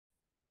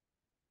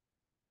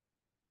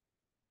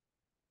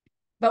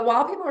But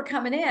while people are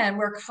coming in,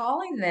 we're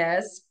calling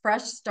this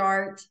Fresh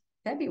Start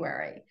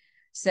February.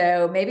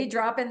 So maybe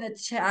drop in the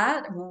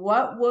chat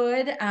what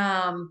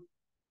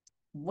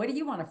do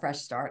you want a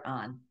fresh start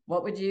on?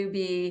 What would you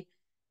be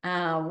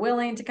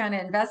willing to kind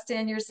of invest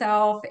in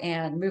yourself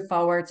and move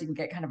forward so you can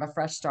get kind of a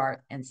fresh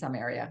start in some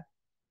area?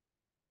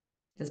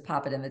 Just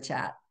pop it in the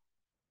chat.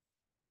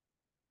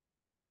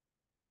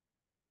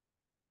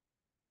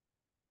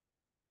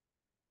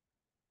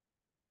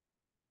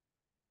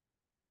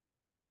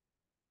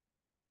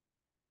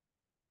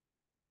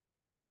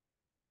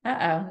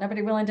 Uh-oh,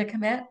 nobody willing to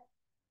commit?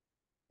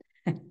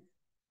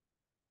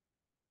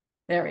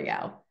 There we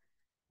go.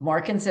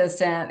 More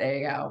consistent. There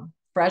you go.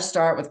 Fresh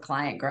start with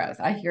client growth.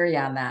 I hear you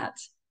on that.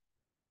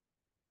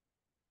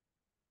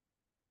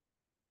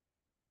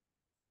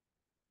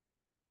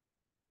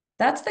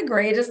 That's the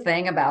greatest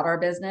thing about our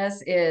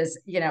business is,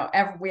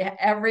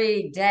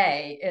 every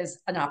day is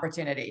an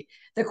opportunity.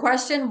 The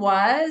question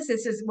was,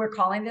 we're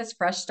calling this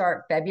Fresh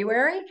Start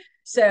February.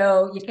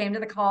 So you came to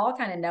the call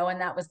kind of knowing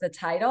that was the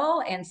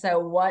title. And so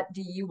what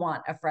do you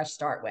want a fresh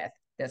start with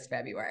this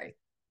February?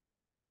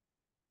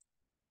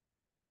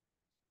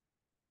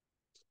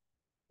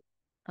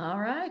 All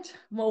right.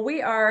 Well,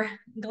 we are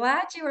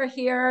glad you are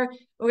here.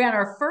 We're on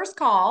our first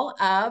call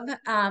of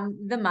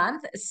the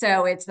month.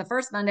 So it's the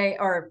first Monday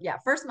of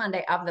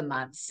the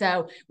month.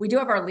 So we do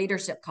have our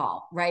leadership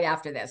call right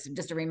after this.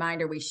 Just a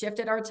reminder, we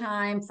shifted our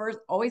time. First,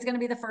 always going to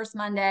be the first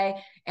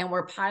Monday, and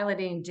we're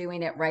piloting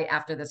doing it right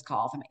after this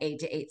call from 8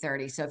 to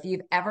 8:30. So if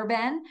you've ever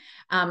been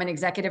an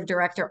executive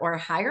director or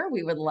higher,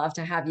 we would love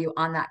to have you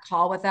on that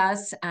call with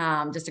us.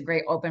 Just a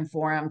great open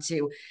forum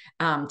to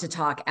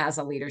talk as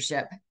a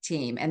leadership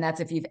team. And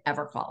that's if you've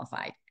ever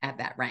qualified at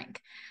that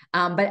rank.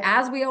 But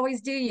as we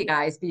always do, you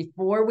guys,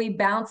 before we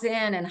bounce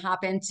in and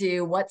hop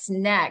into what's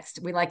next,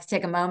 we like to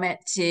take a moment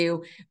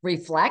to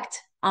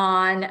reflect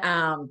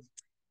on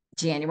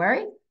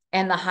January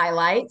and the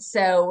highlights.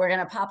 So we're going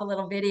to pop a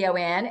little video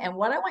in. And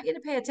what I want you to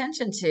pay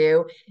attention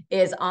to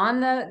is on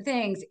the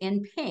things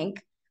in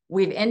pink,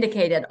 we've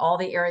indicated all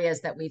the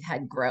areas that we've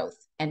had growth,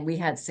 and we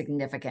had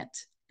significant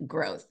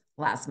growth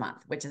last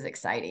month, which is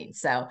exciting.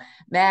 So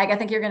Meg, I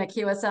think you're going to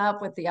cue us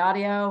up with the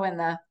audio and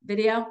the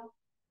video.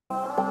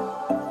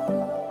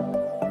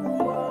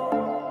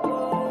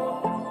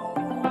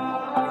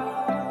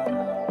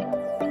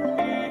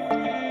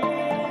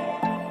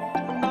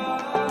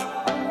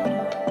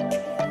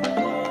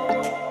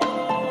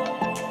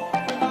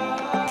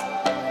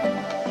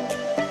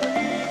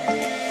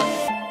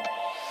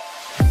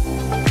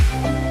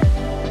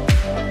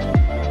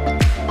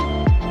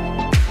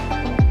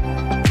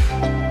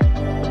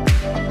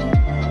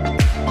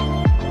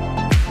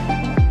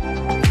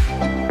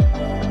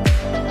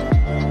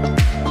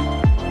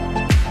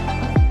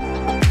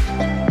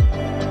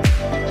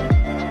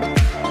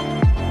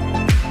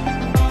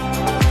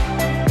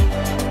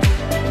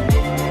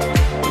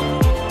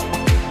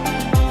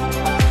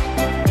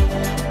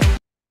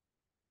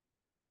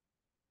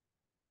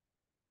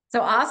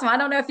 So awesome. I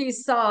don't know if you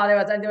saw there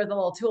was a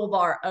little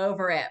toolbar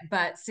over it,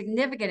 but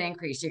significant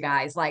increase, you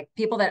guys. Like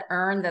people that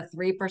earned the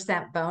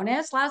 3%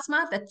 bonus last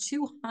month, a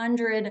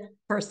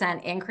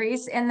 200%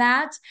 increase in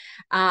that.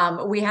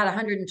 We had a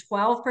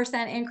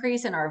 112%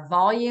 increase in our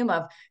volume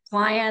of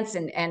clients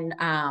and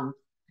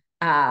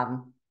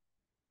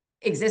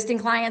existing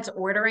clients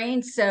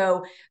ordering.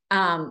 So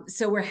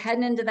we're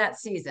heading into that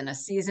season, a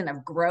season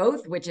of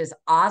growth, which is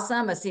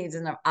awesome, a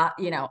season of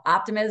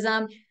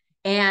optimism.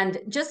 And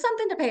just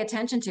something to pay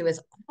attention to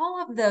is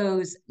all of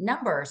those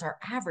numbers are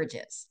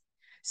averages.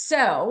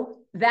 So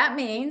that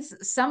means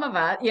some of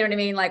us, you know what I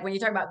mean? Like when you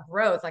talk about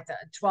growth, like the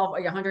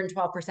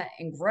 112%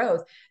 in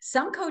growth,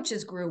 some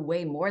coaches grew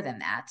way more than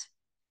that.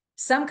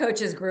 Some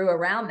coaches grew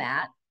around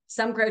that.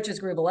 Some coaches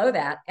grew below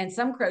that, and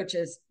some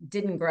coaches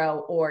didn't grow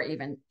or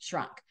even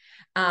shrunk.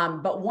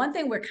 But one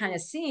thing we're kind of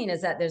seeing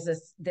is that there's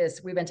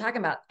this we've been talking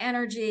about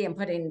energy and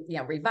putting,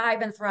 revive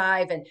and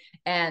thrive.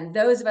 And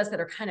those of us that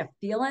are kind of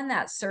feeling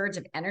that surge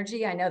of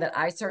energy, I know that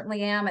I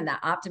certainly am, and that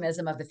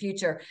optimism of the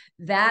future,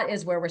 that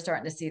is where we're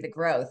starting to see the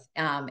growth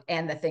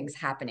and the things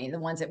happening, the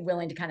ones that are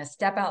willing to kind of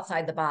step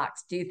outside the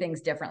box, do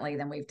things differently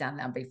than we've done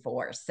them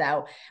before.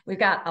 So we've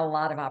got a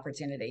lot of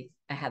opportunity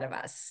ahead of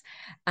us.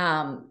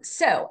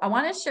 So I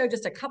want to show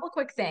just a couple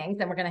quick things,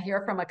 and we're going to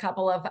hear from a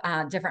couple of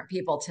different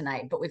people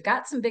tonight, but we've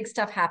got some big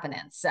stuff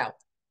happening. So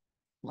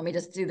let me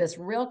just do this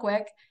real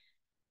quick.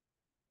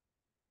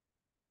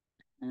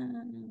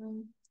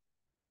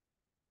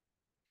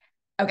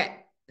 Okay,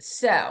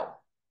 so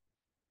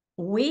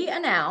we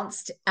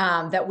announced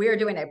that we are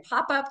doing a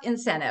pop-up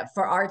incentive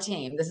for our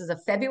team. This is a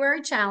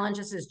February challenge.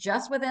 This is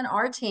just within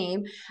our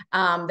team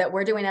that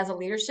we're doing as a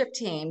leadership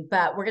team,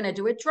 but we're going to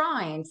do a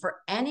drawing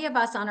for any of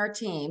us on our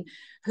team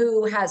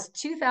who has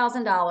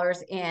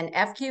 $2,000 in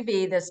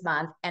FQV this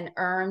month and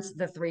earns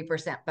the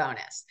 3%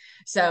 bonus.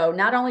 So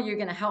not only you're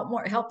going to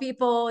help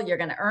people, you're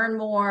going to earn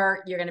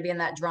more, you're going to be in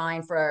that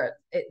drawing for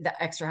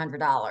the extra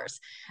 $100.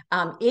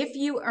 If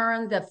you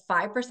earn the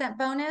 5%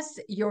 bonus,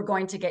 you're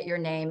going to get your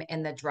name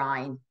in the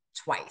drawing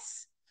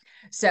twice.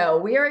 So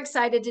we are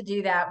excited to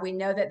do that. We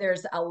know that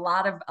there's a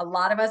lot of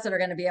us that are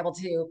going to be able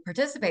to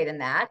participate in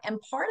that. And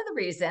part of the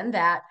reason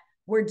that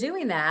we're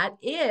doing that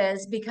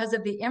is because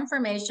of the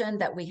information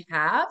that we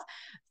have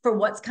for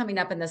what's coming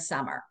up in the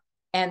summer.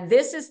 And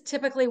this is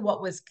typically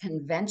what was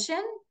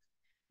convention.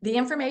 The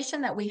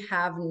information that we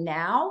have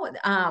now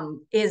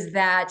is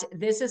that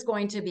this is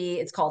going to be,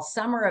 it's called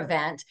Summer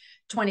Event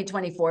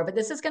 2024, but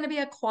this is going to be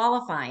a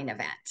qualifying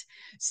event.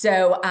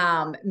 So,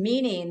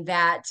 meaning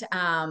that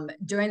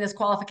during this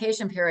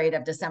qualification period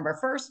of December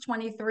 1st,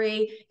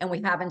 23, and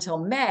we have until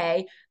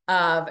May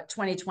of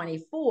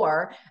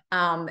 2024,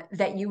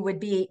 that you would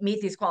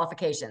meet these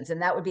qualifications.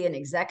 And that would be an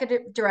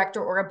executive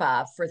director or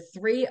above for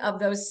 3 of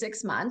those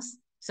 6 months.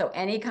 So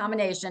any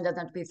combination, doesn't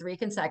have to be 3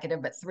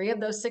 consecutive, but 3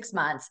 of those 6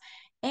 months.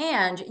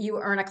 And you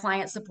earn a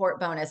client support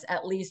bonus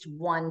at least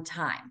 1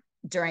 time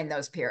during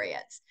those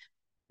periods.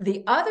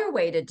 The other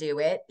way to do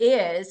it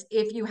is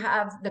if you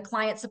have the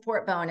client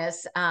support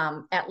bonus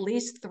at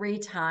least 3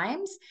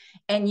 times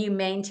and you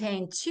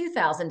maintain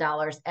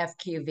 $2,000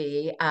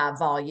 FQV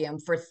volume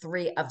for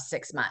 3 of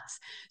 6 months.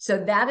 So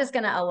that is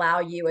going to allow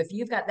you, if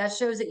you've got, that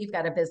shows that you've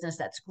got a business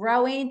that's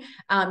growing,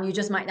 you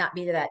just might not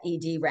be to that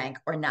ED rank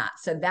or not.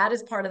 So that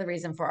is part of the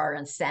reason for our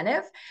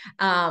incentive.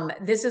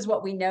 This is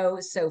what we know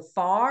so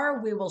far.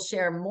 We will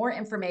share more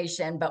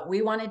information, but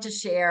we wanted to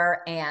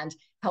share and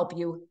help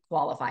you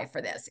qualify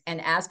for this. And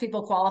as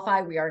people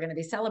qualify, we are going to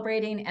be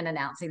celebrating and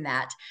announcing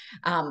that.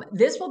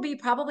 This will be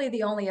probably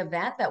the only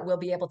event that we'll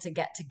be able to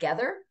get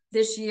together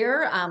this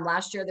year.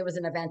 Last year, there was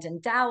an event in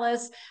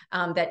Dallas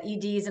that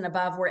EDs and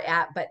above were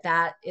at, but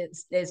that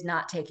is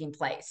not taking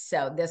place.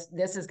 So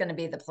this is going to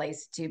be the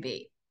place to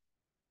be.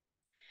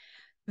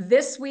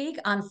 This week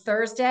on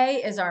Thursday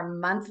is our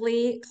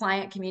monthly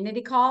client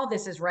community call.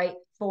 This is right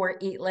for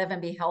Eat, Live,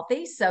 and Be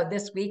Healthy. So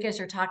this week, as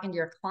you're talking to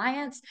your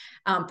clients,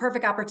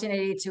 perfect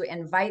opportunity to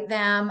invite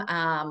them.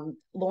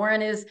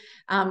 Lauren is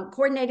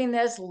coordinating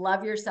this,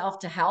 Love Yourself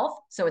to Health.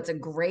 So it's a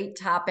great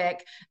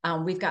topic.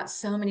 We've got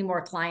so many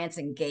more clients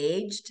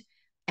engaged.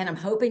 And I'm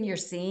hoping you're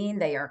seeing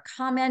they are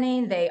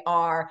commenting, they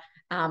are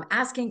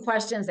asking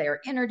questions, they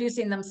are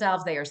introducing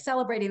themselves, they are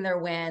celebrating their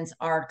wins.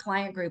 Our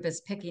client group is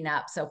picking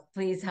up. So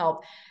please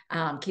help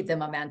keep the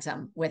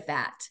momentum with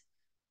that.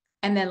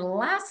 And then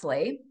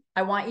lastly,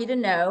 I want you to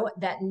know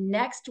that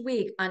next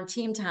week on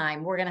Team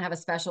Time, we're going to have a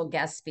special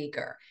guest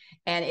speaker.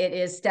 And it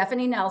is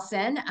Stephanie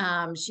Nelson.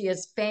 She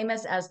is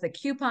famous as the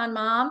Coupon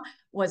Mom,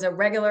 was a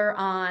regular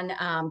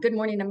on Good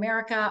Morning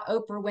America,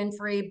 Oprah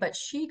Winfrey, but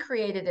she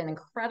created an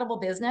incredible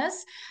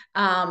business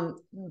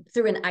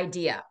through an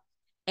idea.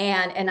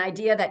 And an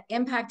idea that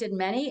impacted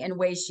many in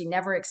ways she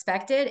never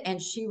expected. And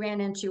she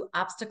ran into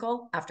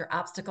obstacle after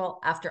obstacle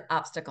after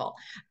obstacle.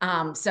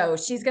 So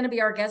she's going to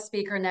be our guest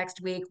speaker next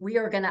week. We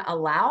are going to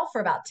allow for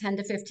about 10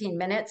 to 15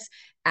 minutes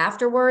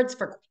afterwards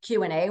for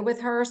Q&A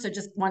with her. So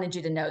just wanted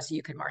you to know so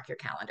you can mark your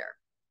calendar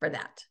for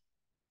that.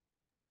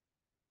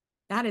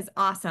 That is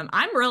awesome.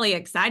 I'm really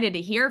excited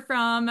to hear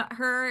from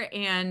her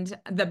and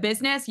the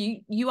business.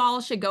 You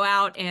all should go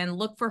out and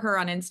look for her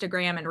on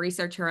Instagram and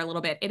research her a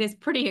little bit. It is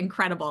pretty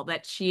incredible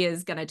that she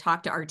is going to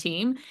talk to our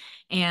team.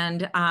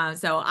 And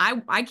so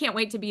I can't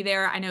wait to be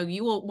there. I know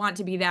you will want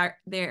to be there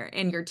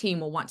and your team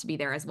will want to be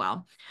there as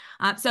well.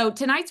 So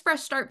tonight's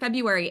Fresh Start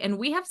February, and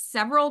we have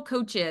several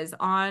coaches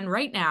on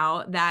right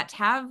now that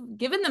have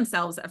given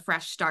themselves a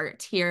fresh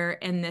start here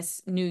in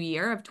this new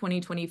year of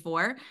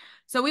 2024.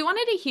 So we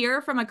wanted to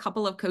hear from a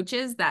couple of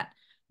coaches that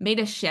made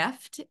a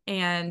shift,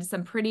 and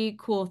some pretty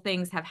cool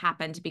things have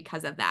happened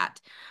because of that.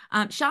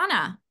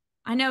 Shauna,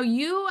 I know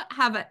you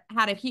have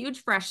had a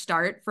huge fresh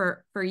start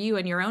for you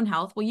and your own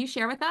health. Will you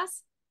share with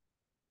us?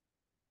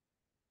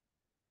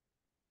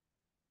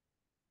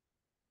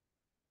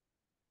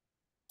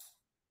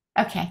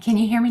 Okay, can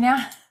you hear me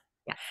now?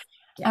 Yeah.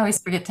 I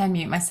always forget to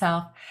unmute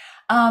myself.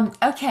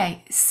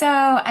 Okay, so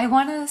I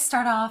want to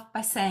start off by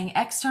saying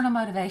external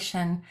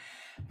motivation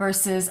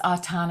versus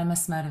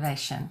autonomous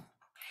motivation.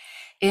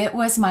 It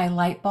was my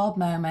light bulb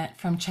moment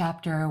from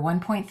chapter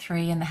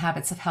 1.3 in the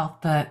Habits of Health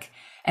book,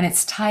 and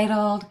it's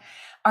titled,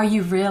 Are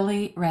You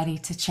Really Ready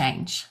to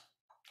Change?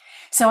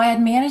 So I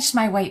had managed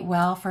my weight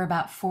well for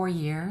about 4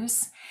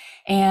 years,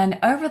 and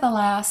over the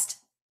last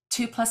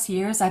 2+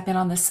 years, I've been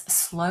on this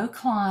slow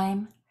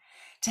climb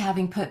to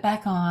having put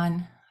back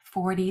on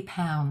 40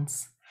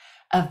 pounds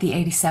of the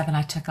 87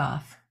 I took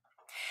off.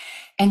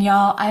 And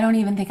y'all, I don't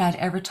even think I'd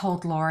ever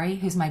told Lori,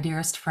 who's my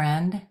dearest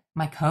friend,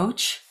 my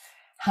coach,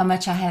 how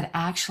much I had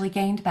actually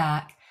gained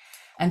back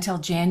until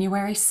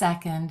January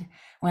 2nd,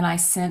 when I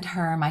sent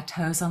her my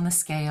toes on the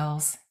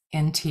scales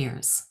in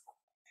tears.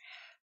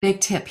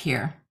 Big tip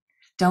here,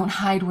 don't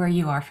hide where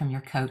you are from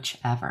your coach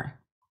ever.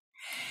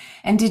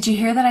 And did you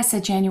hear that I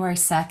said January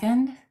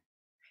 2nd?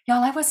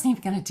 Y'all, I wasn't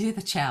even going to do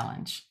the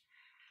challenge.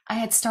 I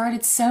had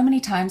started so many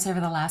times over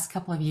the last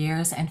couple of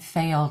years and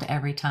failed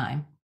every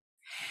time.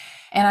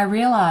 And I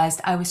realized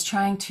I was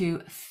trying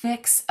to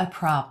fix a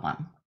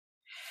problem.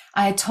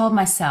 I had told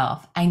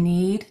myself I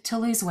need to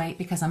lose weight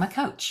because I'm a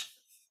coach.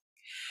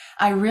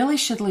 I really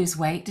should lose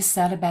weight to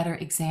set a better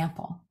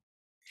example.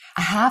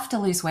 I have to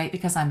lose weight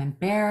because I'm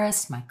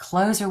embarrassed. My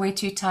clothes are way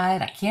too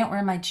tight. I can't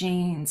wear my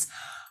jeans,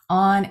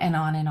 on and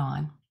on and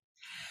on.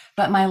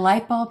 But my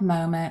light bulb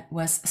moment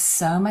was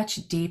so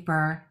much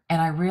deeper.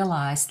 And I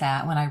realized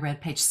that when I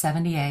read page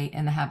 78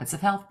 in the Habits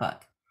of Health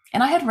book.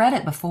 And I had read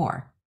it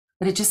before,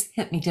 but it just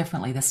hit me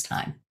differently this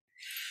time.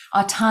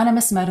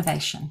 Autonomous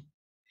motivation.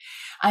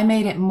 I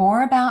made it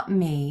more about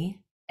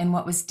me and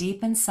what was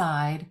deep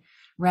inside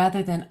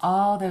rather than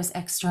all those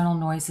external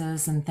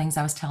noises and things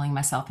I was telling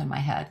myself in my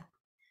head.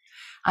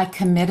 I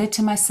committed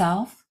to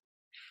myself.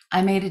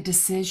 I made a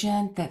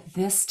decision that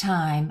this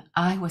time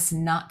I was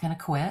not going to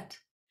quit.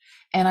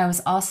 And I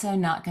was also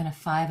not going to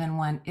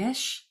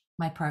 5-in-1-ish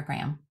my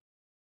program.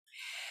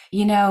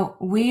 You know,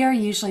 we are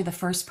usually the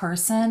first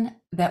person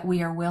that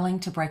we are willing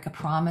to break a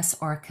promise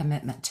or a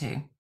commitment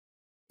to.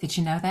 Did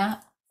you know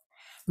that?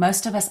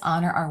 Most of us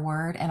honor our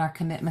word and our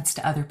commitments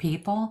to other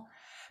people,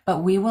 but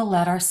we will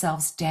let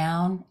ourselves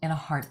down in a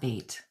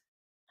heartbeat.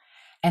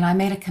 And I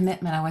made a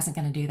commitment I wasn't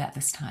going to do that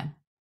this time.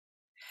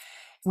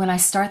 When I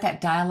start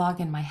that dialogue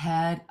in my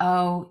head,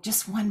 oh,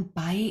 just one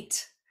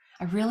bite.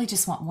 I really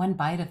just want one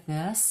bite of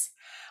this.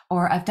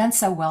 Or I've done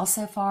so well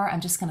so far,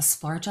 I'm just going to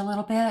splurge a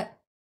little bit.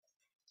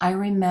 I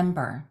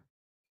remember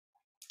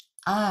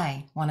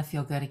I want to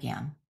feel good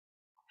again.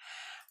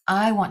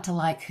 I want to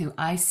like who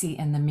I see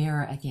in the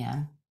mirror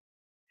again.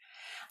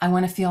 I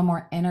want to feel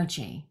more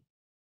energy.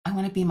 I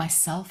want to be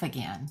myself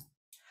again.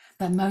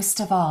 But most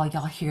of all,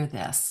 y'all hear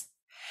this.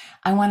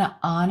 I want to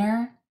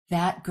honor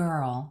that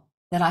girl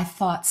that I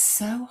fought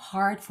so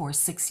hard for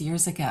 6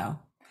 years ago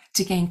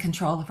to gain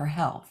control of her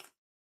health.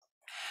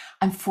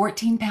 I'm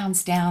 14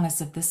 pounds down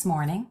as of this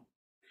morning,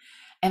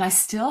 and I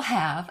still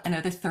have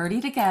another 30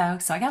 to go.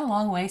 So I got a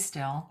long way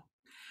still.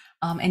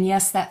 And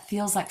yes, that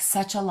feels like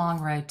such a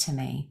long road to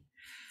me,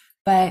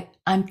 but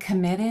I'm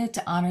committed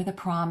to honor the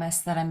promise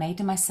that I made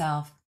to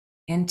myself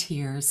in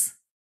tears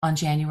on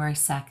January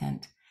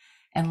 2nd.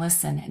 And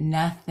listen,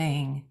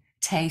 nothing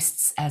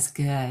tastes as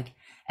good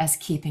as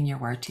keeping your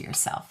word to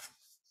yourself.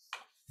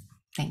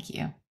 Thank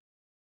you.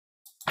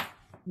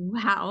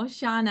 Wow,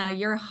 Shauna,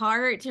 your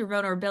heart, your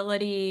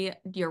vulnerability,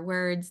 your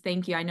words,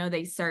 thank you. I know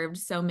they served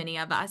so many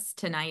of us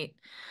tonight.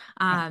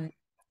 And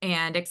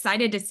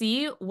excited to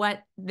see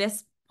what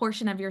this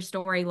portion of your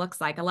story looks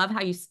like. I love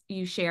how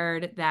you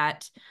shared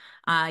that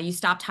you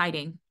stopped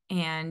hiding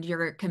and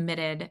you're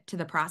committed to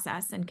the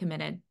process and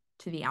committed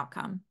to the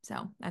outcome.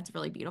 So that's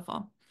really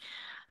beautiful.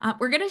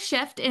 We're going to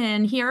shift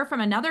and hear from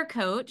another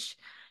coach.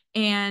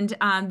 And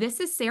this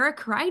is Sarah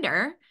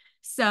Kreider.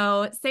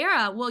 So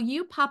Sarah, will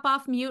you pop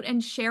off mute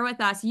and share with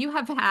us? You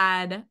have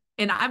had,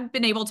 and I've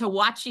been able to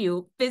watch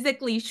you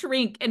physically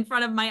shrink in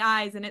front of my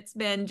eyes, and it's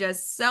been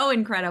just so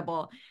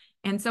incredible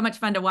and so much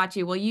fun to watch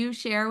you. Will you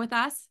share with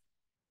us?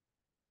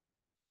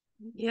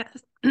 Yes.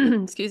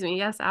 Excuse me.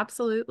 Yes,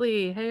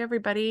 absolutely. Hey,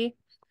 everybody.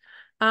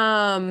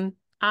 I'm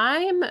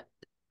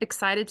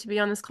excited to be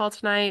on this call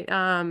tonight,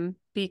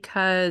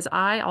 because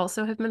I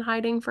also have been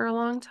hiding for a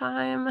long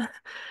time.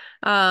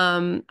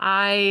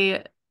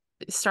 I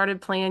started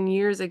playing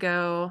years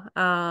ago,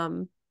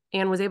 and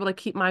was able to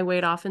keep my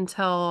weight off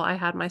until I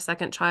had my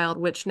second child,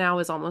 which now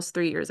is almost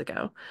 3 years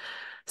ago.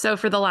 So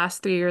for the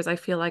last 3 years, I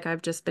feel like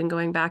I've just been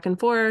going back and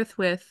forth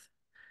with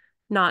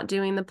not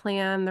doing the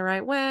plan the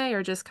right way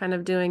or just kind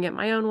of doing it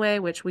my own way,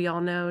 which we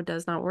all know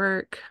does not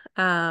work.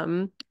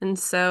 And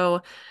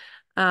so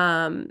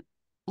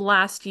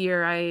last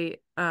year, it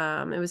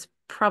was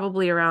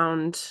probably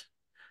around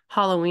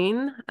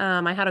Halloween.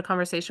 I had a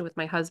conversation with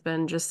my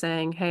husband just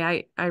saying,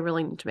 hey, I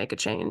really need to make a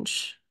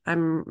change.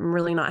 I'm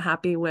really not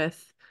happy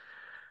with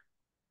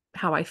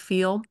how I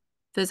feel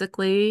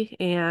physically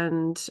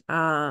and,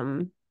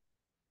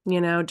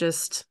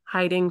 just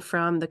hiding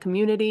from the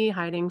community,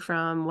 hiding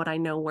from what I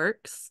know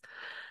works,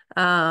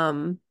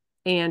 and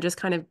just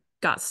kind of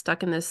got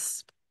stuck in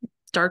this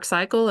dark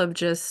cycle of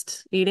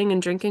just eating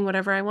and drinking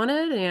whatever I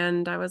wanted.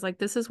 And I was like,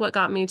 this is what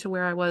got me to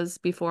where I was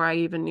before I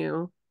even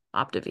knew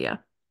Optavia.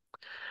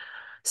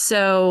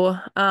 So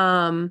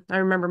I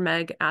remember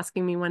Meg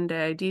asking me one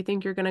day, do you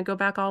think you're going to go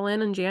back all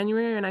in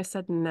January? And I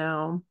said,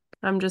 no,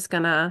 I'm just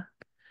gonna,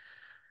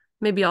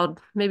 maybe I'll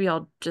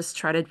just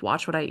try to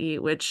watch what I eat,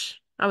 which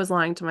I was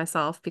lying to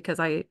myself because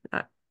I've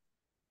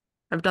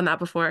done that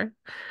before.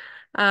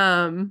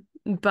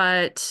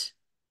 But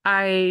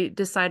I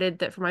decided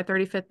that for my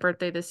 35th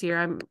birthday this year,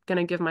 I'm going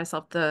to give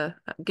myself the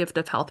gift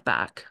of health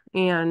back.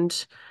 And,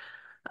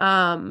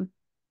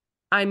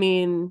 I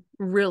mean,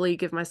 really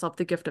give myself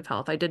the gift of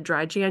health. I did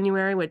dry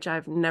January, which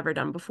I've never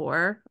done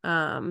before.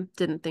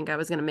 Didn't think I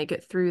was going to make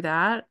it through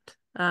that.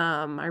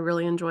 I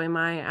really enjoy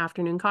my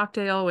afternoon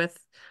cocktail with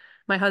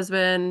my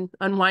husband,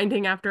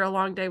 unwinding after a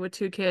long day with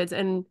 2 kids.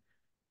 And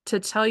to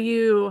tell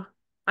you,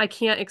 I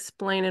can't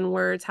explain in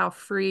words how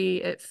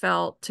free it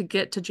felt to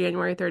get to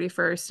January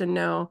 31st and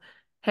know,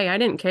 hey, I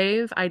didn't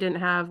cave. I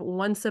didn't have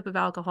one sip of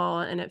alcohol,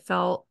 and it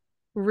felt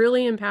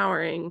really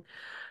empowering.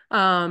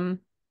 And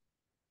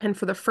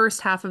for the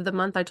first half of the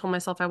month, I told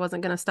myself I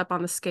wasn't going to step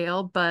on the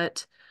scale,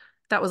 but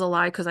that was a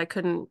lie because I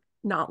couldn't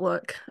not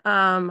look.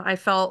 I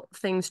felt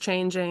things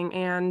changing,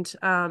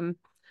 and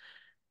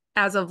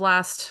as of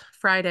last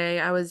Friday,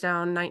 I was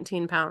down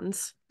 19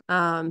 pounds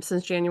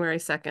since January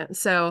 2nd.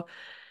 So,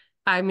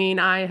 I mean,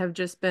 I have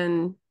just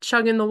been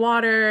chugging the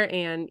water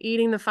and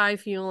eating the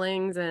 5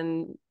 fuelings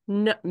and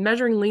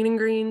measuring lean and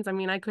greens. I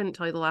mean, I couldn't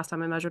tell you the last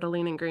time I measured a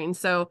lean and green.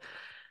 So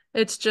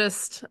it's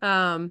just,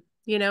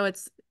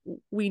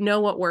 we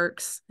know what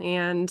works,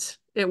 and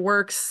it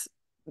works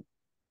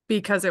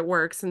because it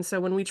works. And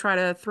so when we try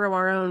to throw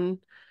our own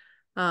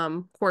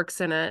quirks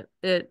in it,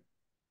 it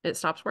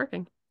stops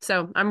working.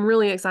 So I'm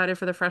really excited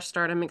for the fresh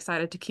start. I'm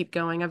excited to keep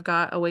going. I've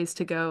got a ways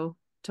to go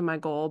to my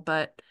goal,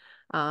 but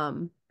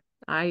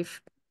I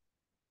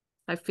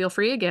feel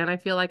free again. I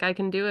feel like I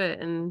can do it,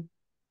 and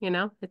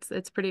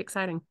it's pretty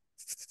exciting.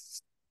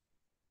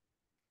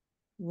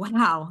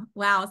 Wow.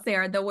 Wow,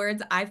 Sarah, the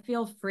words "I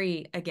feel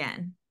free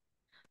again."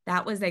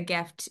 That was a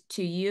gift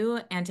to you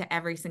and to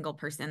every single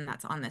person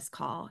that's on this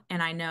call.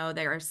 And I know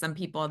there are some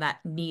people that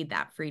need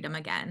that freedom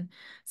again.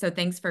 So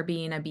thanks for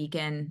being a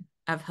beacon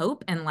of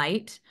hope and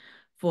light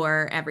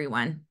for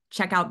everyone.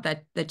 Check out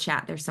the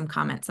chat. There's some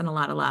comments and a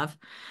lot of love.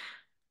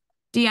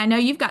 Dee, I know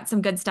you've got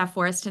some good stuff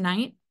for us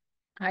tonight.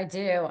 I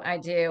do.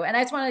 And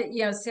I just want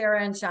to,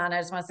 Sarah and Sean, I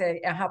just want to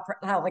say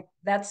how like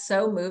that's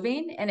so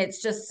moving. And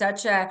it's just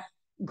such a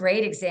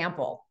great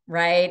example,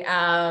 right?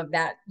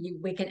 That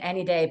we can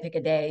any day pick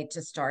a day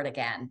to start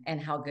again and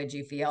how good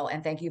you feel.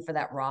 And thank you for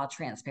that raw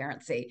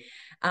transparency.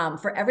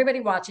 For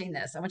everybody watching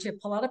this, I want you to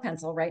pull out a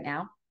pencil right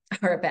now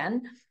or a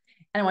pen,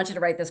 and I want you to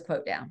write this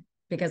quote down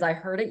because I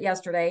heard it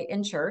yesterday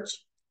in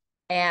church.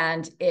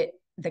 And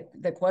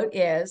the quote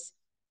is,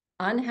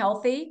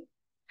 unhealthy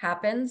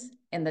happens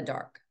in the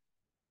dark.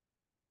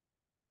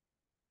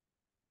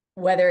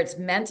 Whether it's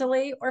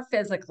mentally or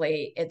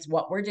physically, it's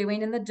what we're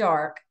doing in the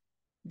dark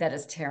that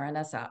is tearing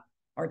us up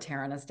or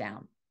tearing us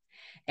down.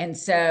 And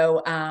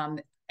so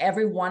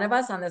every one of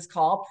us on this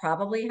call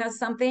probably has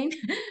something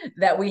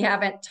that we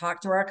haven't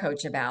talked to our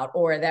coach about,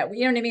 or that,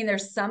 you know what I mean?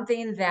 There's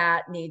something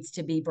that needs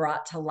to be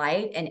brought to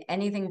light, and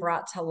anything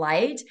brought to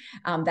light,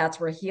 that's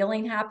where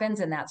healing happens,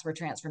 and that's where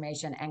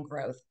transformation and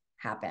growth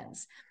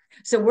happens.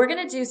 So we're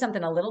going to do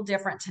something a little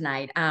different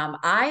tonight.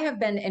 I have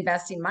been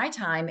investing my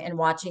time in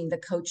watching the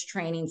coach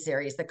training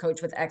series, the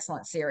Coach with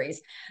Excellence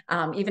series.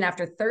 Even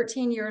after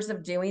 13 years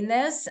of doing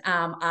this,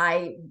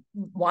 I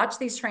watch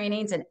these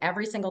trainings, and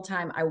every single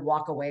time I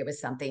walk away with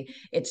something.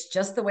 It's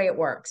just the way it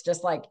works.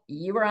 Just like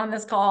you were on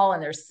this call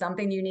and there's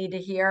something you need to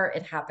hear,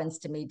 it happens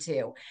to me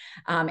too.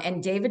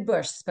 And David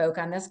Bush spoke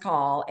on this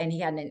call, and he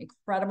had an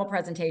incredible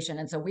presentation.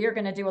 And so we are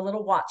going to do a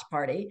little watch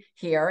party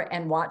here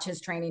and watch his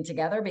training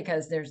together,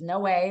 because there's no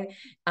way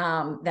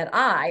that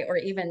I, or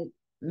even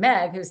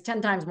Meg, who's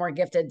 10 times more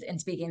gifted in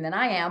speaking than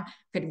I am,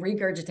 could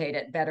regurgitate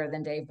it better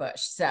than Dave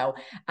Bush. So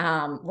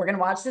we're going to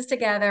watch this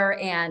together.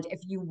 And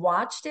if you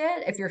watched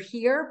it, if you're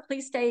here,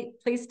 please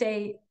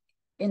stay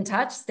in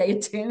touch,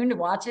 stay tuned,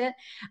 watch it,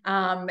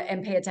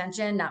 and pay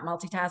attention, not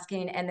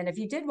multitasking. And then if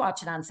you did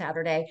watch it on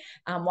Saturday,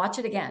 watch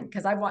it again,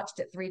 because I've watched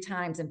it 3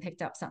 times and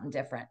picked up something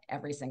different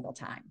every single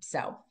time.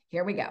 So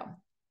here we go.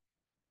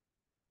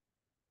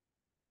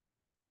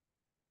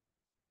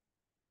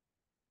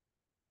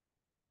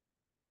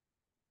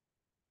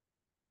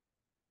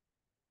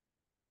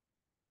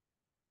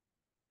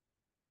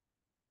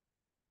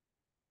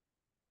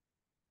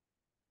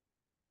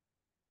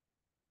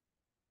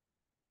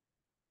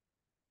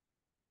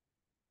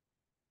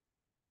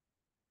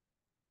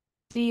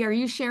 Dee, are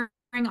you sharing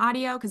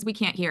audio? Because we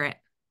can't hear it.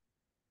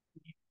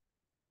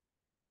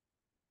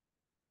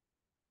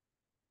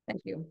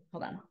 Thank you.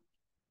 Hold on.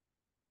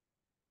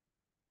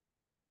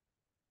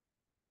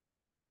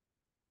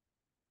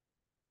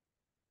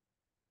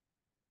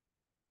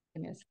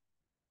 Give me a second.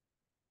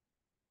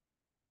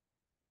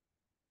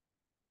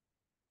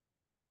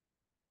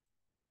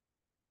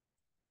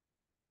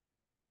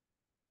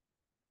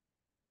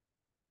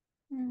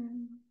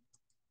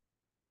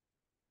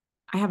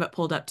 I have it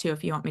pulled up too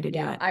if you want me to do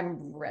it.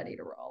 I'm ready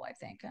to roll, I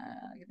think.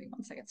 Give me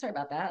 1 second. Sorry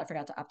about that. I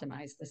forgot to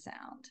optimize the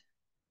sound.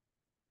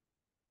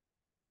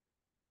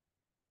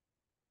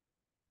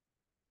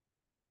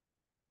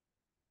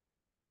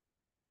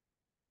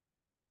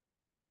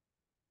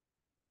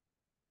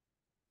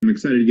 I'm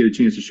excited to get a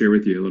chance to share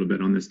with you a little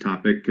bit on this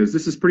topic, because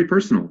this is pretty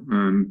personal.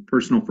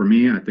 Personal for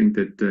me. I think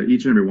that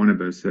each and every one of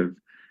us have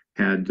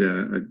had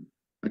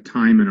a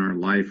time in our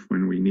life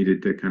when we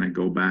needed to kind of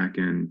go back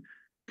and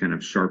kind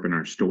of sharpen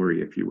our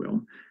story, if you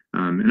will.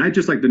 And I'd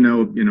just like to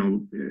know,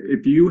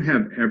 if you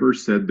have ever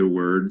said the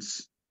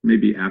words,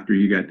 maybe after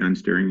you got done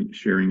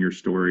sharing your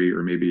story,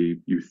 or maybe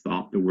you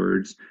thought the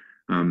words,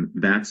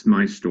 that's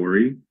my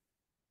story,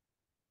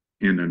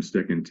 and I'm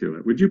sticking to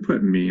it. Would you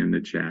put me in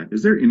the chat?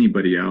 Is there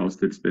anybody else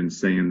that's been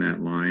saying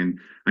that line?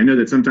 I know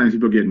that sometimes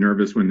people get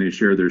nervous when they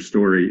share their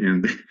story,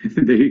 and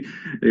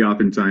they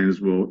oftentimes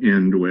will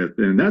end with,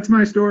 and that's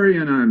my story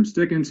and I'm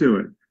sticking to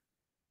it.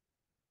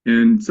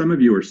 And some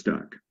of you are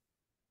stuck.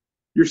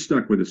 You're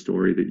stuck with a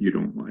story that you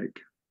don't like.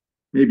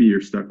 Maybe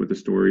you're stuck with a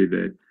story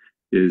that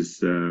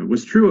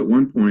was true at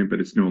one point, but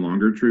it's no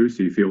longer true.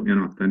 So you feel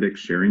inauthentic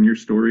sharing your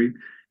story,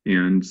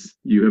 and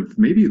you have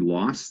maybe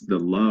lost the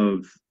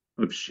love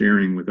of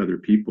sharing with other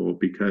people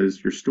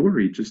because your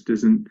story just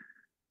isn't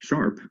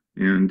sharp.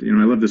 And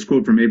I love this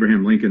quote from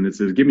Abraham Lincoln that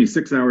says, "Give me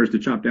 6 hours to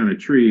chop down a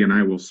tree, and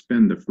I will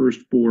spend the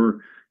first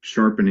 4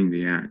 sharpening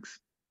the axe."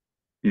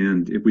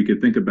 And if we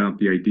could think about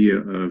the idea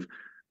of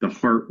the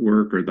heart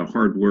work or the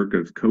hard work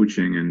of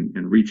coaching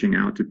and reaching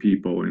out to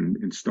people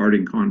and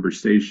starting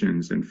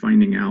conversations and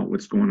finding out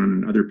what's going on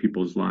in other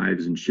people's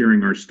lives and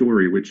sharing our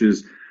story, which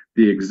is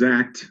the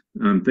exact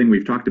thing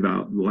we've talked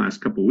about the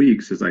last couple of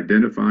weeks, is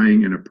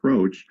identifying an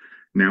approach.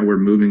 Now we're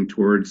moving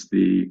towards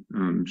the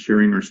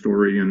sharing our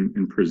story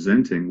and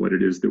presenting what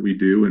it is that we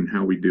do and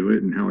how we do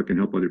it and how it can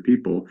help other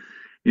people.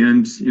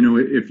 And,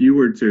 if you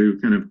were to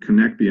kind of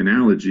connect, the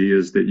analogy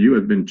is that you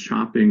have been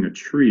chopping a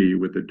tree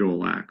with a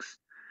dull axe,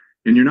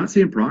 and you're not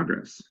seeing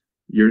progress.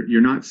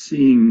 You're not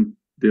seeing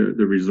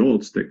the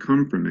results that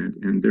come from it,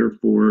 and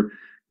therefore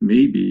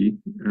maybe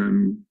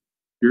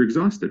you're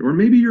exhausted, or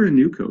maybe you're a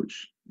new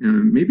coach.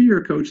 Maybe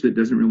you're a coach that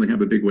doesn't really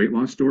have a big weight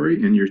loss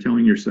story, and you're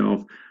telling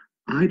yourself,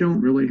 I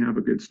don't really have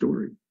a good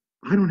story.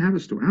 I don't have a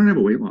story. I don't have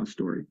a weight loss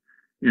story.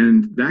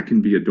 And that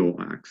can be a dull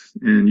axe.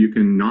 And you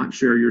can not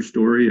share your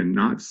story and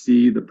not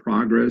see the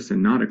progress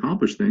and not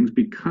accomplish things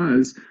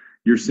because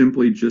you're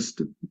simply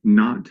just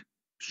not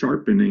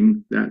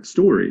sharpening that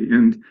story.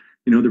 And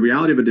the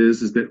reality of it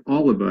is that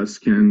all of us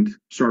can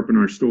sharpen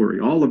our story.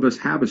 All of us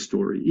have a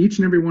story. Each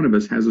and every one of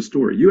us has a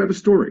story. You have a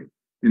story.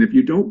 And if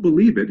you don't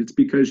believe it, it's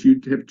because you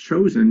have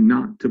chosen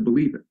not to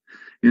believe it.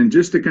 And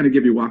just to kind of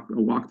give you a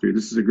walkthrough,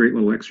 this is a great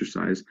little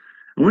exercise.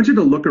 I want you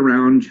to look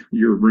around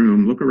your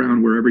room, look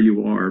around wherever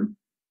you are,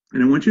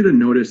 and I want you to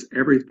notice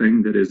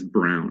everything that is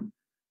brown.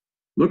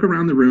 Look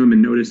around the room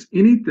and notice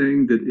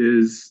anything that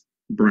is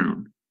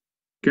brown.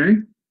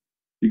 Okay?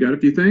 You got a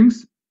few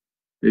things?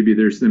 Maybe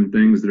there's some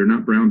things that are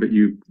not brown, but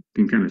you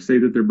can kind of say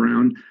that they're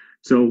brown.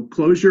 So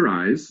close your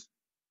eyes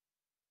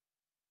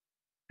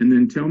and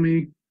then tell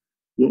me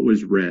what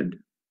was red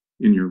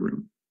in your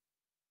room.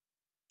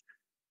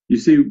 You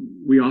see,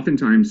 we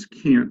oftentimes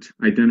can't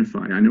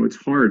identify. I know it's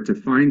hard to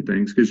find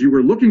things because you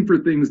were looking for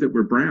things that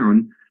were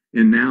brown,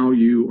 and now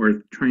you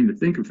are trying to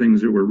think of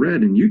things that were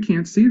red, and you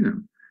can't see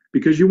them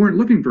because you weren't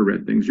looking for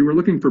red things. You were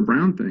looking for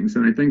brown things.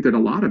 And I think that a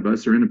lot of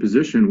us are in a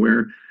position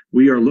where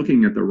we are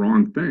looking at the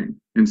wrong thing.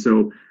 And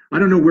so I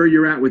don't know where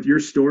you're at with your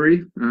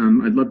story.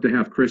 I'd love to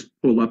have Chris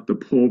pull up the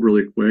poll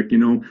really quick.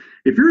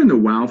 If you're in the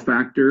wow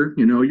factor,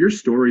 your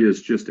story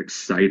is just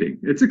exciting.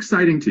 It's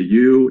exciting to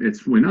you.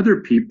 It's when other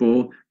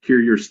people hear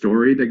your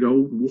story, they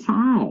go,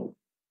 wow.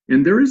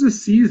 And there is a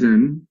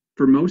season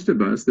for most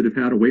of us that have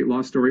had a weight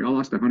loss story. I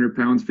lost 100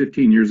 pounds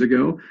 15 years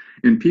ago,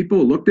 and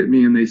people looked at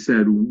me and they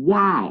said,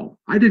 wow,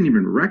 I didn't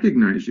even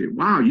recognize you.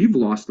 Wow, you've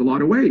lost a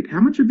lot of weight.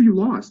 How much have you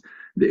lost?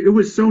 It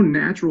was so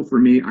natural for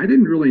me. I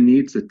didn't really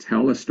need to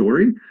tell a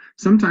story.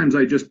 Sometimes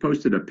I just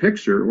posted a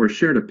picture or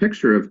shared a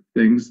picture of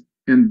things,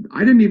 and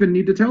I didn't even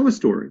need to tell a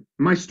story.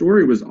 My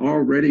story was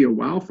already a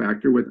wow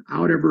factor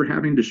without ever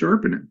having to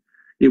sharpen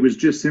it. It was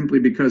just simply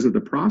because of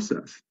the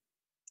process.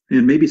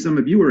 And maybe some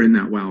of you are in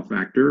that wow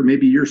factor.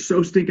 Maybe you're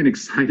so stinking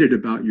excited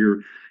about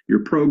your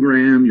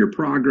program, your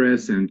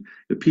progress, and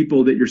the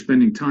people that you're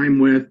spending time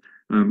with.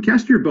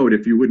 Cast your vote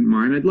if you wouldn't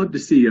mind. I'd love to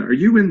see you. Are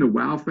you in the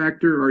wow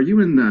factor? Are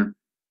you in the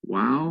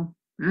wow?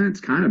 It's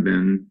kind of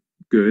been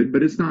good,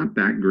 but it's not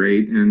that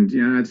great. And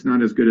yeah, it's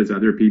not as good as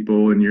other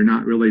people, and you're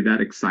not really that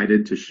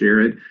excited to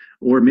share it.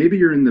 Or maybe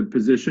you're in the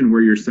position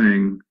where you're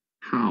saying,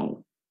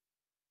 how?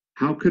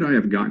 How could I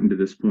have gotten to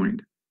this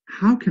point?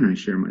 How can I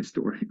share my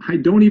story? I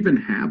don't even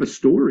have a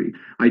story.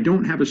 I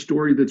don't have a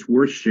story that's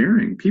worth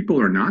sharing.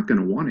 People are not going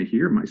to want to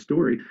hear my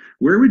story.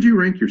 Where would you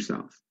rank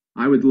yourself?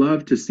 I would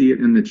love to see it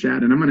in the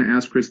chat. And I'm going to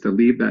ask Chris to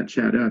leave that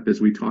chat up as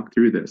we talk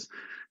through this.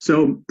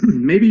 So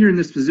maybe you're in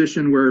this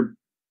position where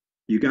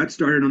you got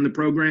started on the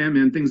program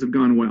and things have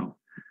gone well.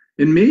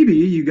 And maybe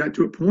you got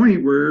to a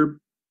point where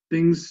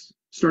things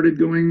started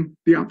going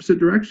the opposite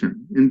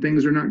direction and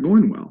things are not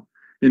going well.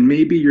 And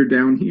maybe you're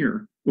down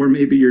here. Or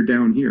maybe you're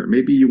down here.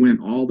 Maybe you went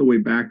all the way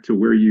back to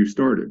where you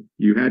started.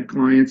 You had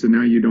clients and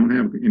now you don't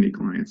have any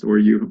clients. Or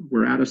you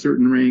were at a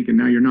certain rank and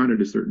now you're not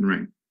at a certain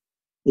rank.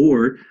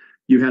 Or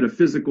you had a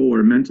physical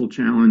or mental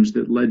challenge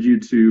that led you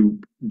to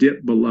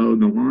dip below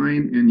the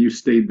line and you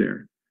stayed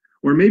there.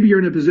 Or maybe you're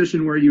in a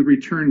position where you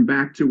return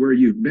back to where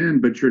you've been,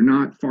 but you're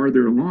not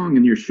farther along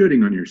and you're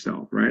shooting on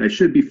yourself, right? I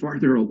should be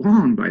farther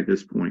along by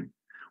this point.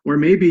 Or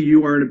maybe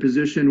you are in a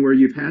position where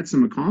you've had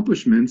some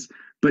accomplishments,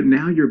 but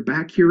now you're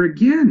back here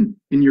again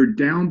and you're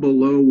down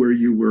below where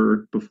you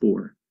were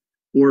before.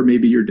 Or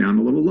maybe you're down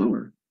a little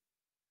lower.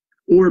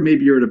 Or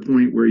maybe you're at a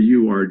point where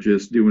you are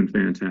just doing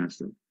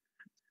fantastic.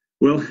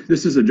 Well,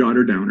 this is a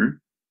jotter downer.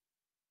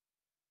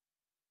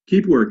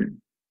 Keep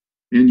working,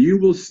 and you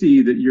will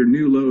see that your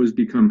new lows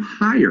become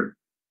higher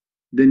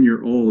than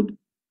your old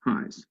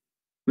highs.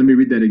 Let me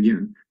read that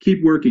again.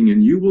 Keep working,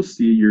 and you will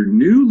see your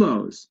new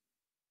lows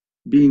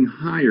being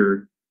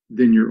higher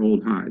than your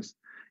old highs.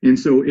 And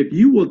so if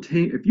you will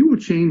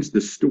change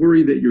the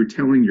story that you're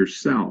telling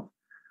yourself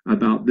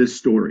about this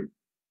story,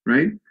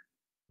 right?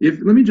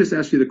 Let me just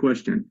ask you the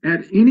question.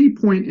 At any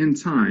point in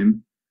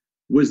time,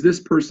 was this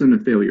person a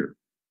failure?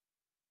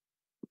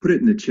 Put it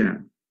in the chat.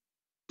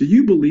 Do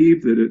you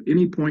believe that at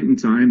any point in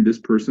time, this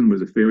person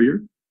was a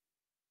failure?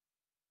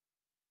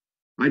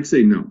 I'd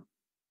say no.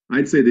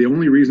 I'd say the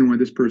only reason why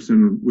this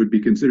person would be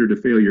considered a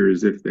failure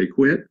is if they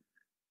quit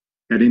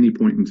at any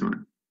point in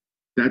time.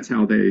 That's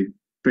how they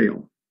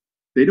fail.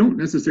 They don't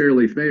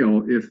necessarily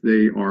fail if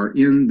they are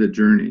in the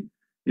journey.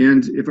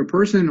 And if a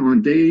person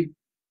on day,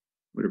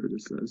 whatever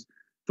this says,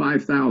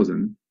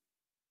 5,000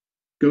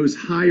 goes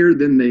higher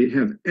than they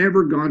have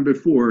ever gone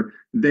before,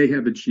 they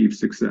have achieved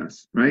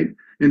success, right?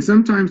 And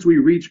sometimes we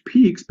reach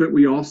peaks, but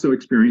we also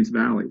experience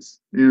valleys.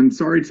 And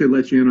sorry to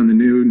let you in on the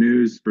new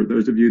news for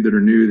those of you that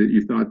are new, that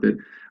you thought that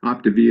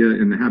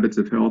Optavia and the Habits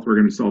of Health were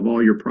going to solve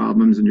all your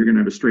problems and you're going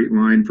to have a straight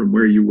line from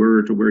where you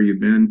were to where you've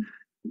been.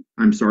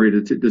 I'm sorry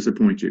to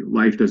disappoint you.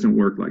 Life doesn't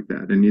work like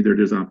that, and neither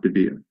does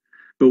Optavia.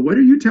 But what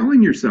are you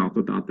telling yourself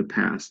about the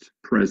past,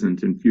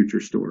 present, and future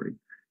story?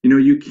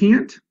 You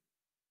can't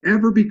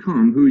ever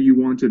become who you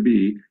want to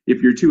be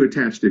if you're too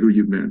attached to who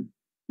you've been.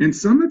 And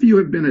some of you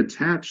have been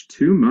attached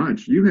too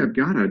much. You have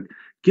got to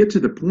get to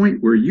the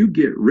point where you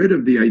get rid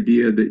of the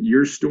idea that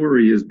your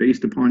story is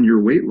based upon your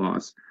weight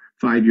loss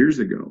 5 years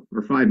ago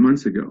or 5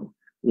 months ago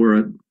or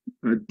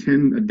a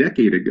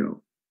decade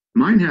ago.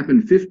 Mine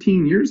happened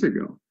 15 years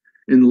ago.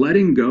 And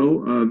letting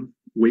go of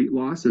weight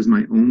loss as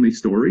my only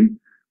story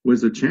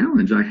was a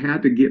challenge. I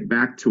had to get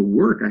back to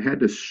work. I had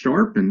to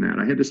sharpen that.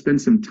 I had to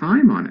spend some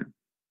time on it.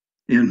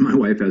 And my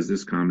wife has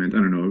this comment, I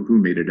don't know who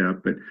made it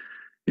up, but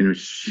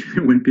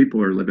when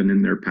people are living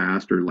in their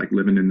past or like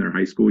living in their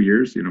high school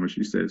years,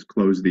 she says,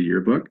 close the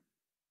yearbook.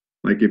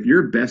 Like if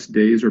your best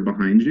days are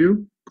behind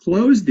you,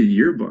 close the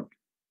yearbook.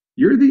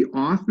 You're the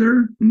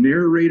author,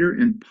 narrator,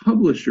 and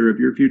publisher of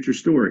your future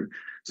story.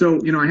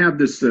 So, I have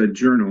this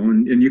journal,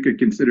 and you could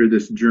consider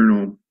this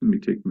journal. Let me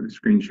take my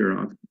screen share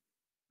off.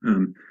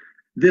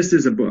 This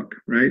is a book,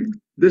 right?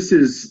 This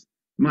is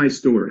my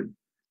story.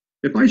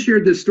 If I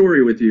shared this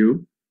story with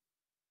you,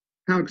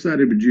 how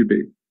excited would you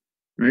be,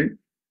 right?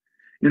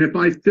 And if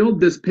I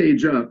filled this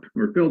page up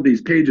or filled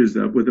these pages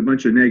up with a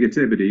bunch of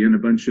negativity and a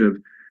bunch of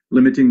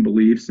limiting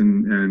beliefs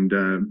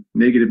and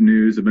negative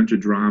news, a bunch of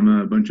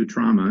drama, a bunch of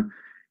trauma,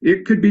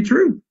 it could be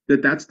true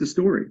that that's the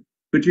story.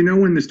 But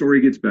when the story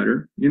gets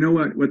better,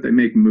 what they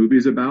make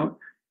movies about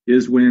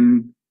is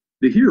when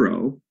the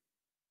hero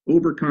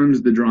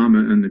overcomes the drama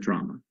and the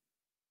trauma.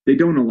 They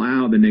don't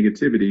allow the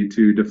negativity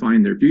to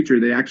define their future.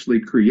 They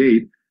actually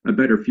create a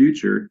better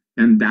future.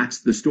 And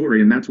that's the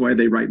story. And that's why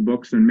they write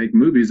books and make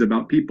movies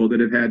about people that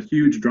have had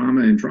huge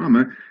drama and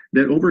trauma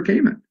that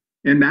overcame it.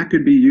 And that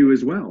could be you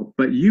as well.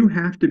 But you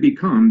have to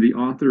become the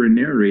author and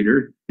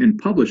narrator and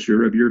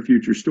publisher of your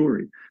future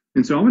story.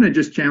 And so I want to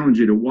just challenge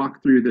you to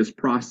walk through this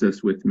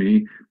process with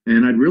me.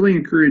 And I'd really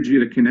encourage you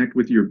to connect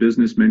with your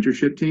business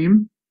mentorship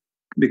team,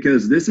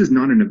 because this is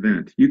not an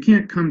event. You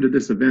can't come to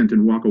this event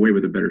and walk away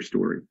with a better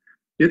story.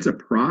 It's a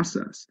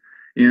process.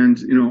 And,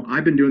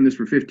 I've been doing this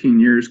for 15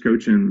 years,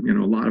 coaching,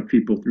 a lot of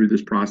people through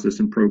this process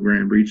and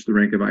program, reach the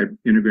rank of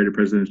integrated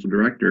presidential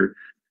director.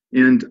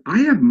 And I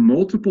have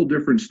multiple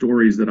different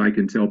stories that I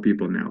can tell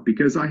people now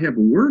because I have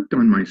worked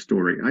on my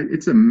story.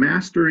 It's a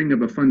mastering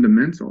of a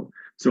fundamental.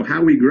 So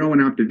how we grow in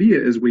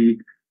Optavia is we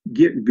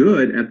get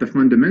good at the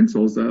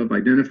fundamentals of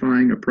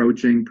identifying,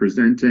 approaching,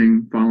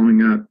 presenting,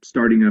 following up,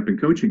 starting up,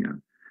 and coaching up.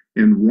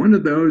 And one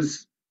of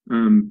those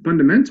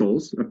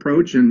fundamentals,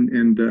 approach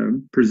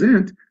and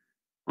present,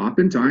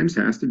 oftentimes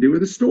has to do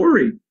with a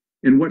story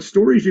and what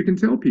stories you can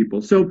tell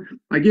people. So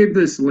I gave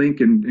this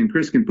link, and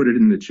Chris can put it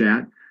in the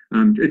chat.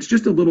 It's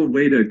just a little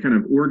way to kind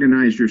of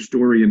organize your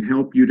story and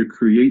help you to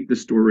create the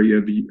story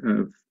of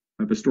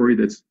a story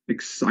that's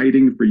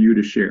exciting for you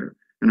to share.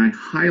 And I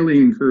highly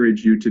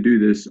encourage you to do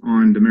this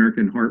on the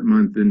American Heart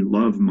Month and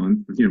Love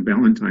Month,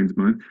 Valentine's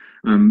Month.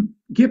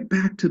 Get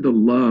back to the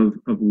love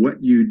of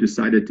what you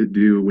decided to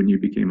do when you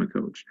became a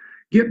coach.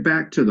 Get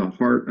back to the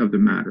heart of the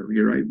matter.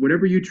 You're right.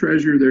 Whatever you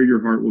treasure, there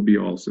your heart will be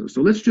also.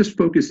 So let's just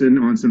focus in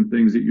on some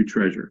things that you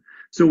treasure.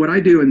 So what I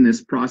do in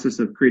this process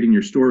of creating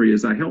your story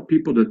is I help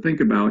people to think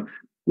about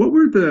what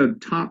were the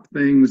top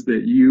things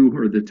that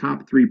or the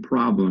top 3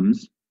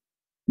 problems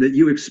that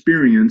you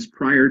experienced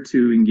prior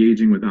to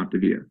engaging with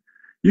Optavia.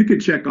 You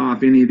could check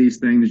off any of these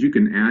things. You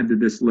can add to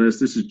this list.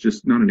 This is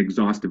just not an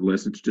exhaustive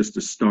list. It's just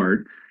a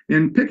start.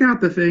 And pick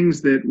out the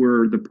things that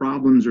were the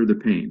problems or the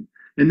pain.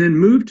 And then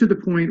move to the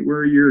point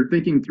where you're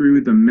thinking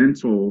through the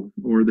mental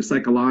or the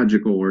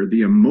psychological or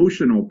the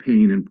emotional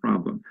pain and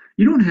problem.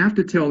 You don't have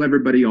to tell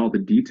everybody all the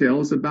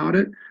details about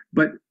it,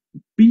 but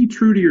be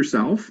true to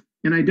yourself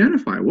and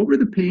identify what were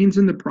the pains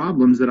and the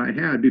problems that I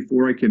had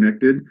before I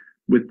connected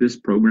with this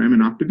program in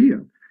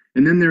Optavia.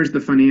 And then there's the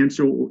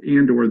financial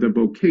and or the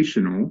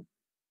vocational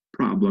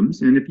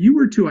problems. And if you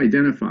were to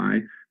identify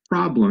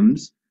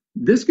problems,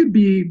 this could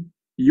be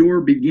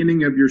your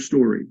beginning of your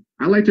story.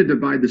 I like to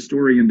divide the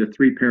story into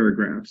 3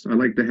 paragraphs. I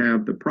like to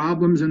have the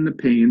problems and the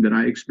pain that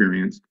I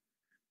experienced.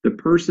 the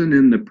person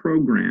in the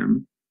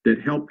program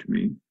that helped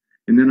me.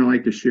 And then I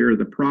like to share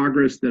the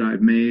progress that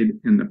I've made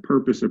and the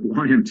purpose of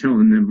why I'm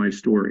telling them my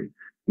story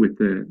with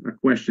a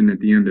question at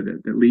the end of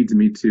it that leads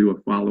me to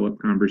a follow-up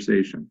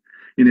conversation.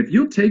 And if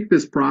you'll take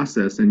this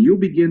process and you'll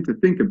begin to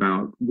think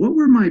about what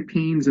were my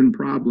pains and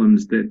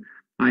problems that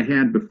I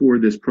had before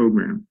this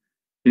program,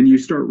 and you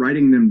start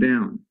writing them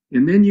down,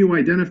 and then you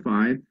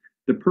identify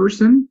the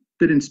person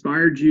that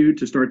inspired you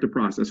to start the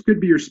process.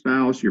 Could be your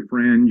spouse, your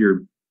friend,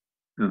 your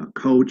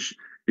coach.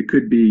 It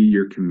could be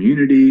your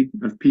community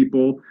of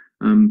people.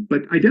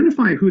 But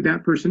identify who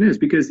that person is,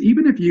 because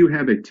even if you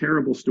have a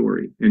terrible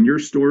story and your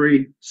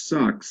story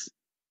sucks,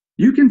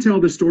 you can tell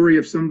the story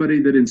of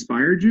somebody that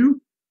inspired you,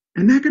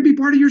 and that could be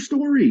part of your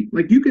story.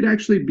 Like, you could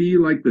actually be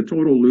like the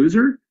total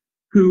loser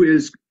who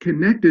is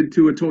connected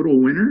to a total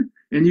winner,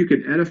 and you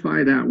could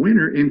edify that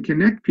winner and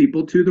connect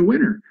people to the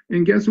winner.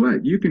 And guess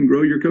what? You can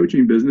grow your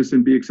coaching business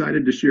and be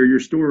excited to share your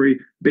story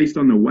based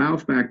on the wow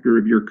factor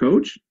of your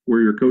coach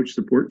or your coach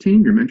support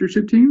team, your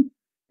mentorship team,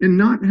 and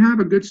not have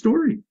a good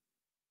story.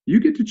 You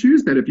get to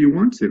choose that if you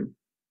want to.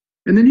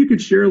 And then you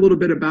could share a little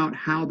bit about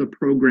how the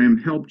program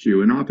helped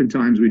you. And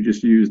oftentimes we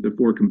just use the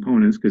 4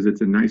 components because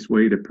it's a nice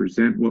way to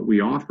present what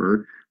we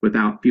offer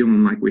without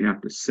feeling like we have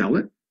to sell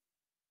it.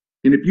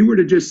 And if you were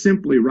to just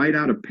simply write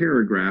out a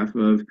paragraph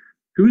of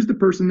who's the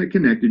person that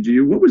connected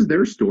you, what was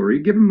their story,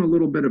 give them a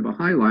little bit of a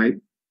highlight,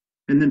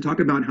 and then talk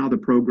about how the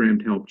program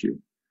helped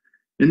you.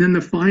 And then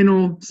the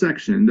final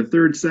section, the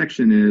third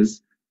section,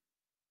 is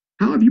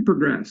how have you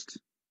progressed?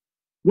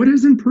 What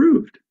has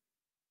improved?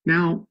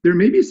 Now, there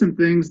may be some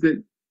things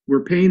that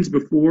were pains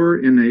before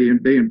and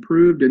they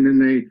improved, and then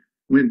they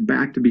went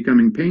back to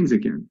becoming pains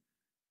again.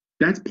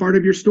 That's part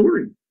of your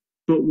story.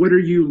 But what are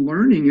you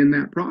learning in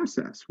that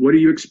process? What are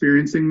you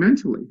experiencing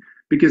mentally?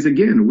 Because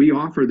again, we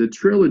offer the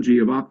trilogy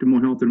of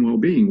optimal health and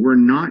well-being. We're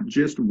not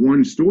just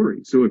one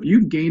story. So if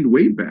you've gained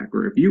weight back,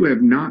 or if you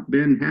have not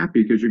been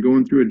happy because you're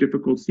going through a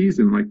difficult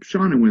season like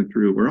Shauna went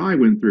through, or I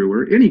went through,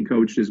 or any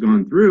coach has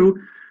gone through,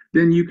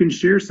 then you can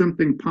share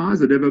something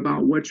positive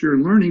about what you're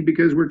learning,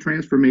 because we're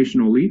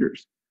transformational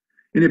leaders.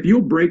 And if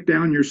you'll break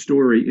down your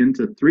story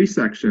into 3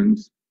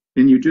 sections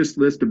and you just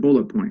list a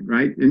bullet point,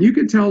 right? And you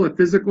can tell a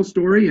physical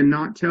story and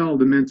not tell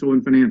the mental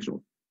and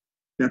financial.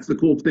 That's the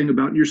cool thing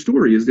about your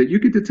story, is that you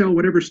get to tell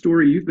whatever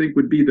story you think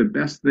would be the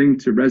best thing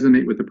to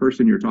resonate with the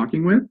person you're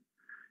talking with.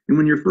 And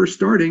when you're first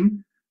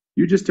starting,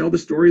 you just tell the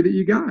story that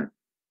you got.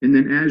 And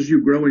then as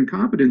you grow in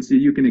competency,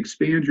 you can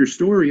expand your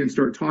story and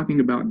start talking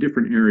about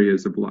different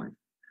areas of life.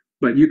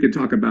 But you could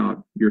talk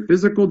about your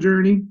physical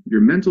journey, your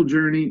mental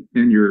journey,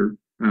 and your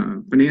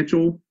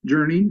financial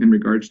journey in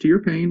regards to your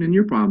pain and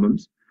your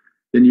problems.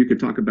 Then you could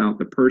talk about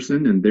the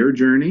person and their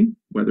journey,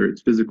 whether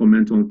it's physical,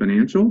 mental, and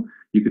financial.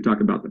 You could talk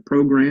about the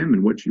program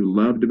and what you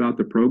loved about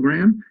the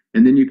program.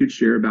 And then you could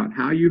share about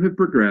how you have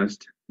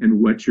progressed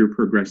and what you're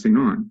progressing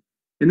on.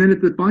 And then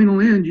at the final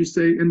end, you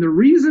say, and the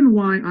reason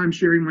why I'm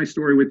sharing my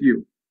story with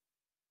you,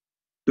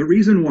 the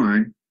reason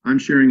why I'm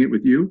sharing it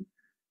with you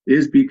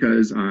is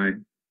because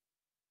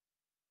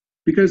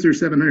there's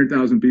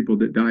 700,000 people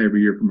that die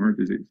every year from heart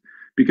disease,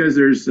 because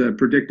there's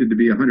predicted to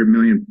be 100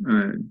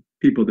 million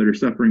people that are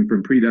suffering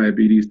from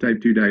prediabetes,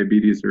 type 2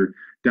 diabetes, or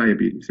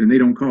diabetes, and they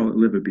don't call it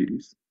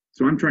livabetes.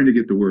 So I'm trying to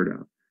get the word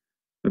out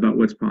about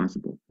what's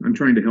possible. I'm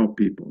trying to help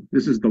people.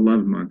 This is the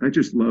love month. I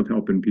just love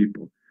helping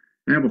people.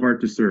 I have a heart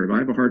to serve. I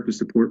have a heart to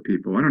support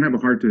people. I don't have a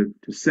heart to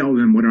sell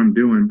them what I'm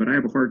doing, but I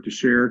have a heart to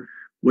share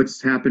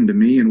what's happened to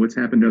me and what's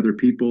happened to other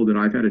people that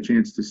I've had a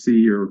chance to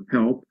see or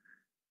help.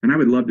 And I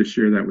would love to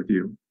share that with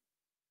you.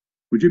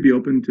 Would you be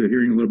open to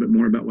hearing a little bit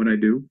more about what I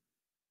do?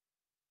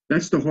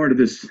 That's the heart of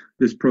this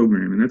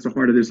program, and that's the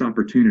heart of this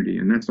opportunity,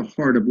 and that's the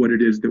heart of what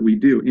it is that we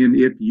do. And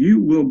if you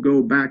will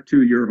go back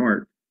to your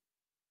heart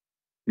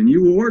and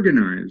you will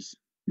organize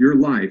your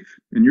life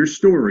and your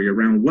story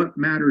around what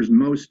matters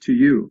most to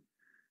you,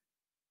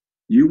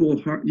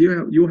 you'll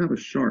have a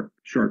sharp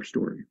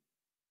story.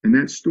 And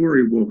that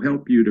story will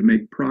help you to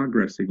make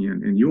progress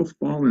again, and you'll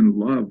fall in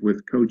love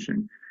with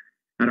coaching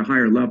at a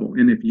higher level.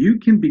 And if you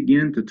can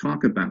begin to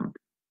talk about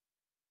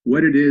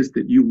what it is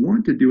that you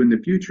want to do in the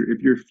future,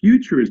 if your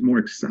future is more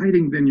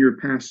exciting than your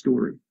past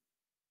story.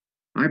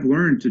 I've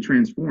learned to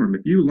transform.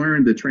 If you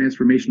learn the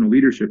transformational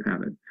leadership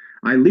habit,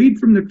 I lead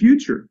from the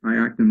future, I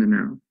act in the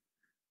now.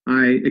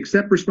 I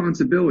accept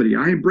responsibility.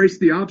 I embrace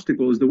the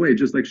obstacle as the way,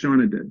 just like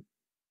Shauna did.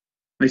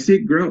 I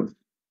seek growth.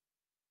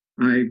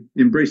 I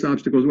embrace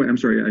obstacles.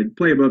 I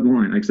play above the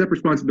line. I accept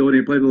responsibility.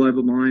 I play above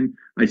the line.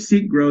 I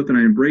seek growth and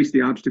I embrace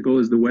the obstacle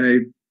as the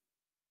way.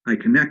 I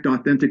connect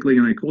authentically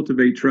and I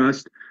cultivate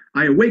trust.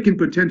 I awaken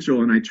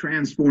potential and I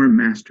transform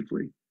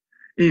masterfully.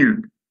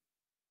 And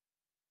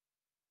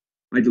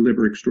I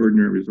deliver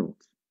extraordinary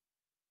results.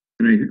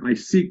 And I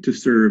seek to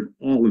serve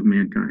all of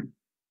mankind.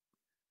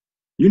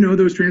 You know,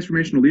 those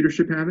transformational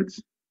leadership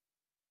habits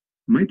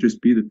might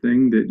just be the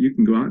thing that you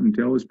can go out and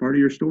tell as part of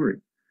your story.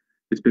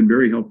 It's been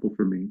very helpful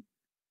for me.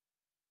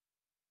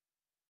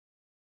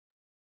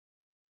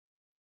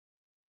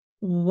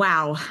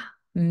 Wow.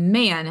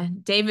 Man,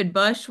 David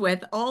Bush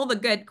with all the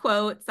good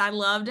quotes. I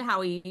loved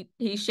how he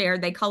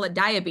shared. They call it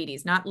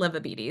diabetes, not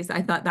livabetes.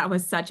 I thought that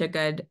was such a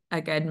good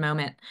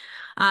moment.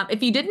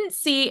 If you didn't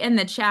see in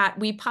the chat,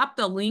 we popped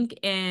the link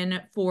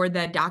in for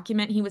the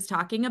document he was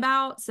talking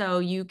about, so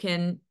you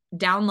can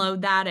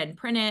download that and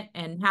print it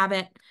and have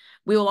it.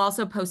 We will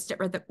also post it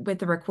with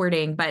the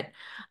recording. But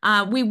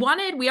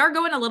we are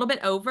going a little bit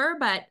over,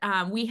 but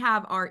we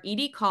have our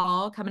ED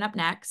call coming up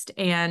next.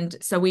 And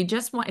so we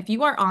just want, if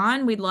you are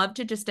on, we'd love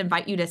to just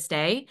invite you to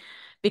stay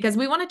because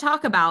we want to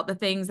talk about the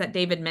things that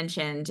David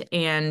mentioned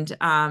and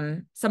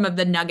some of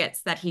the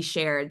nuggets that he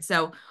shared.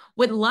 So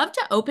would love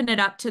to open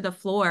it up to the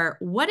floor.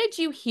 What did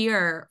you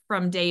hear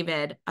from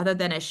David other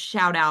than a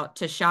shout out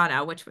to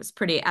Shauna, which was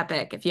pretty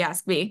epic, if you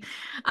ask me?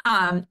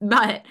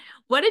 But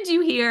what did you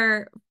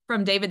hear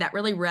from David that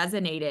really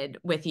resonated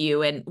with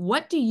you? And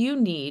what do you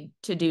need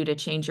to do to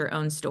change your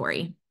own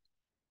story?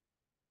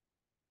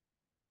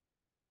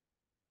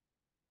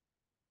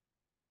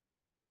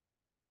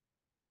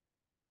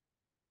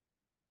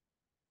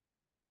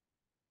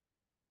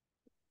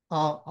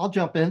 I'll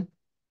jump in.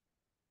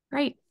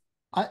 Right.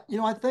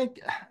 I think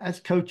as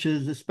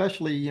coaches,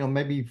 especially,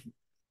 maybe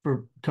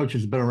for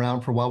coaches who've been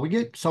around for a while, we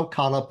get so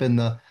caught up in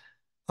the,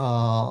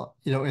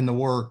 in the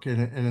work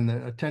and in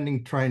the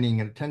attending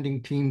training and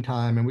attending team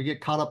time, and we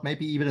get caught up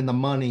maybe even in the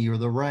money or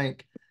the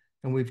rank,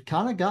 and we've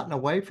kind of gotten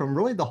away from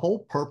really the whole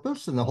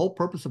purpose. And the whole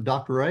purpose of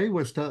Dr. A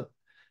was to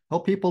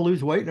help people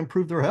lose weight and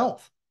improve their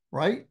health,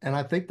 right? And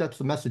I think that's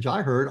the message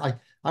I heard.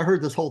 I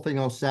heard this whole thing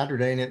on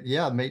Saturday,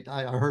 and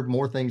I heard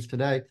more things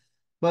today.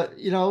 But,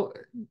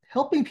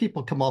 helping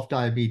people come off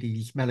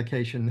diabetes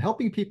medication,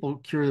 helping people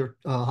cure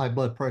high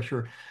blood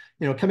pressure,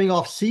 coming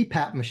off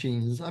CPAP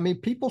machines. I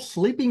mean, people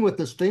sleeping with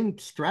this thing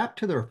strapped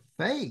to their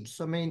face.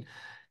 I mean,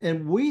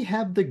 and we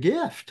have the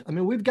gift. I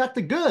mean, we've got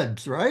the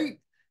goods, right?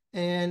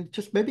 And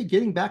just maybe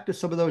getting back to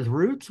some of those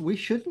roots, we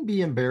shouldn't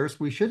be embarrassed.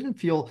 We shouldn't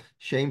feel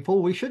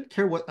shameful. We shouldn't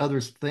care what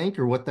others think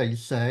or what they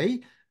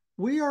say.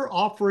 We are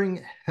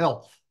offering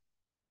health.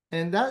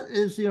 And that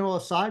is,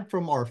 aside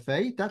from our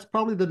faith, that's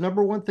probably the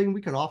number one thing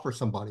we can offer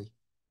somebody.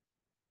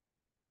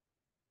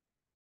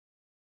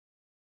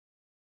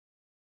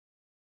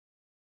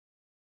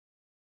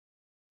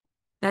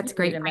 That's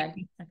great.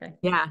 Okay.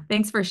 Yeah.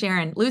 Thanks for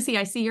sharing. Lucy,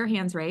 I see your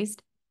hands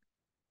raised.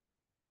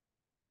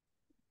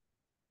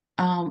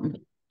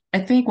 I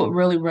think what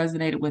really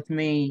resonated with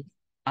me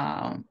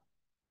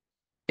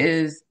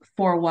is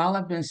for a while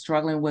I've been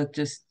struggling with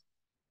just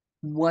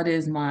what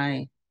is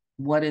my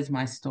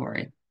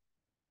story.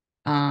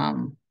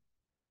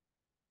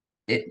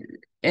 It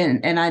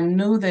and I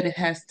knew that it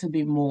has to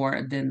be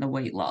more than the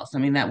weight loss. I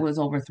mean, that was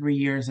over 3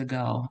 years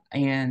ago.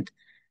 And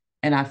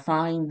I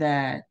find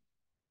that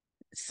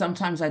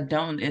sometimes I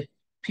don't, if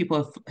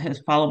people has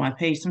followed my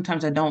page,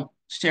 sometimes I don't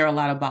share a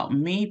lot about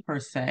me per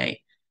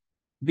se,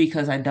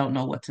 because I don't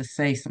know what to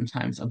say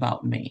sometimes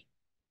about me.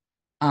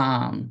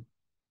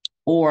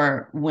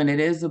 Or when it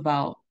is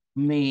about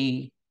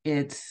me,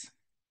 I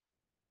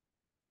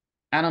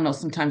don't know,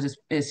 sometimes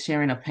it's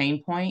sharing a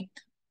pain point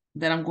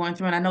that I'm going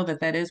through. And I know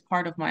that that is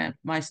part of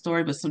my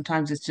story, but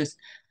sometimes it's just,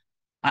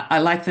 I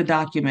like the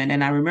document,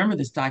 and I remember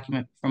this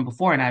document from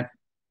before, and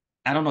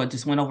I don't know, it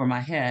just went over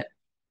my head.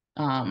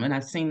 And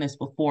I've seen this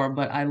before,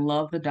 but I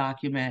love the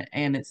document,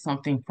 and it's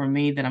something for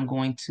me that I'm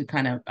going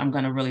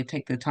to really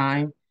take the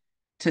time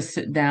to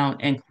sit down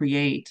and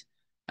create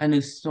a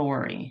new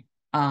story.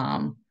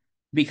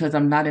 Because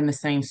I'm not in the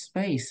same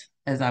space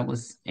as I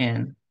was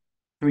in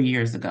 3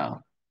 years ago.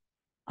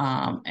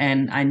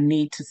 And I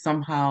need to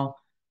somehow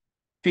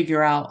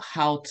figure out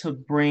how to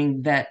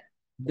bring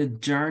the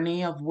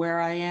journey of where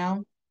I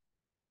am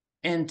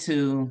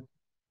into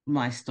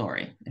my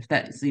story, if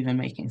that is even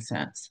making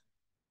sense.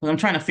 But I'm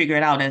trying to figure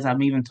it out as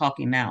I'm even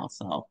talking now.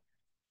 So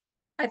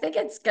I think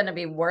it's going to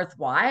be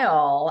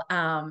worthwhile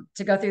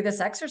to go through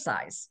this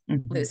exercise,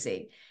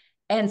 Lucy.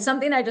 And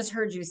something I just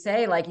heard you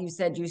say, like you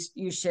said,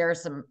 you share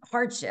some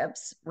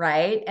hardships,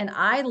 right? And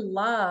I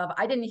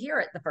didn't hear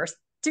it the first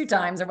 2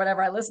 times or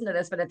whatever I listened to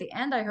this, but at the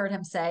end I heard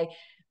him say,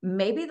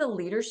 maybe the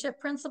leadership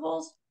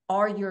principles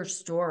are your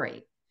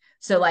story.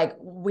 So like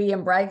we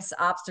embrace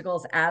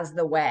obstacles as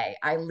the way.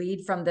 I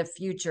lead from the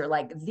future.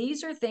 Like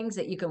these are things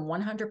that you can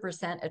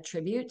 100%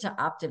 attribute to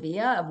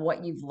Optavia of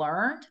what you've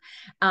learned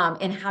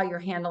and how you're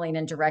handling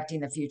and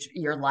directing the future,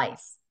 your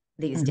life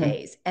these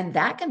days. And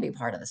that can be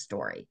part of the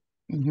story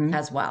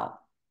as well.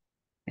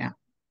 Yeah.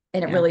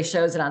 And it really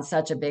shows it on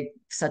such a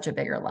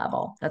bigger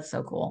level. That's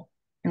so cool.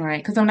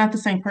 Right. Because I'm not the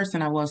same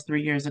person I was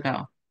 3 years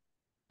ago.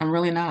 I'm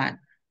really not.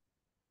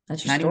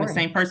 That's your not story. Even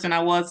the same person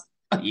I was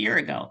a year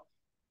ago.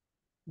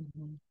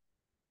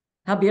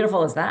 How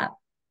beautiful is that?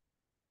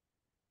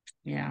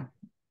 Yeah,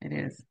 it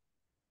is.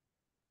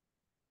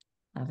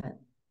 Love it.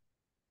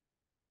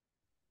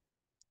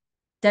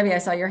 Debbie, I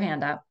saw your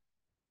hand up.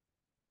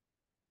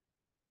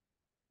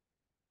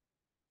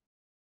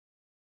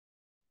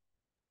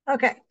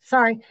 Okay,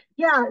 sorry.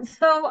 Yeah,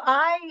 so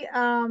I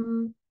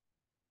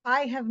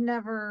have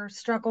never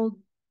struggled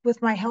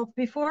with my health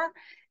before,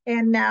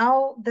 and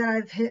now that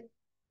I've hit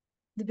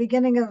the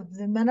beginning of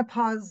the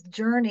menopause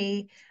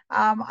journey,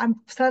 I'm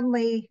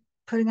suddenly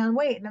putting on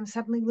weight and I'm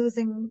suddenly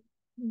losing,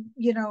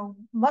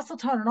 muscle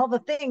tone and all the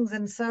things.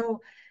 And so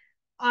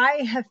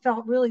I have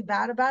felt really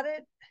bad about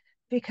it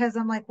because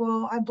I'm like,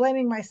 well, I'm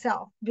blaming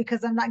myself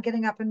because I'm not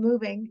getting up and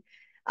moving.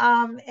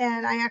 And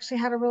I actually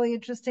had a really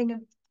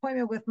interesting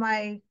appointment with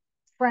my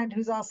friend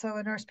who's also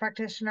a nurse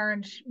practitioner,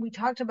 and we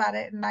talked about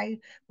it. And I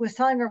was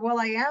telling her, well,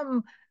 I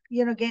am,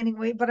 gaining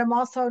weight, but I'm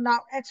also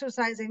not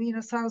exercising,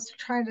 so I was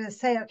trying to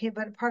say, okay,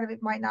 but part of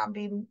it might not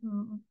be,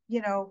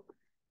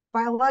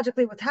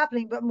 biologically what's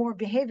happening, but more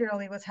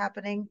behaviorally what's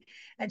happening.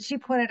 And she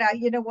pointed out,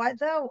 you know what,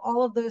 though,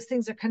 all of those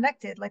things are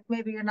connected. Like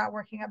maybe you're not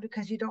working out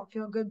because you don't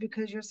feel good,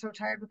 because you're so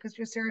tired, because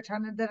your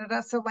serotonin, da da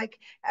da. So like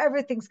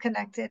everything's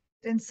connected.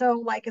 And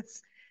so like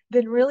it's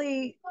been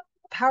really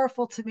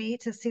powerful to me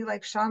to see,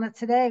 like Shauna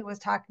today was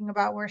talking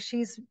about where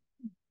she's,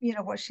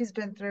 what she's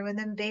been through. And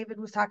then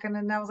David was talking,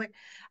 and I was like,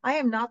 I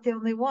am not the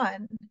only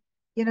one.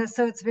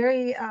 So it's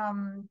very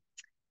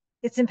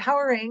it's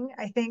empowering,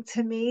 I think,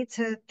 to me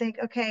to think,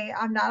 okay,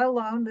 I'm not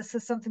alone. This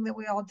is something that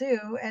we all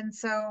do. And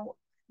so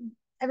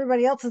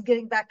everybody else is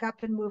getting back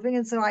up and moving.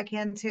 And so I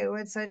can too.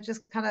 And so it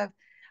just kind of,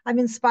 I'm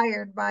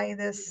inspired by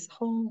this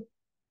whole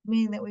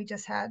meeting that we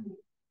just had.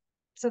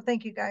 So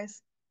thank you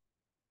guys.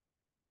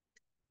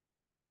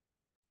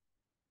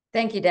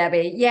 Thank you,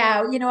 Debbie.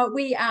 Yeah, you know what,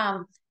 we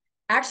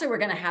actually we're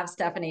going to have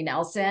Stephanie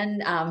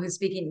Nelson, who's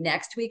speaking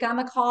next week on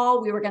the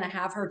call. We were going to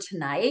have her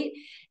tonight,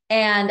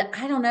 and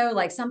I don't know,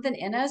 like something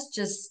in us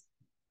just,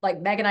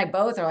 like Meg and I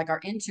both are like, our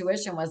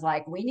intuition was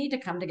like, we need to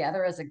come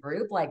together as a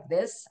group like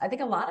this. I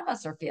think a lot of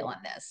us are feeling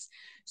this.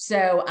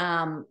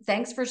 So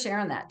thanks for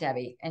sharing that,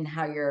 Debbie, and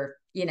how you're,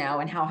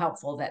 and how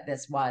helpful that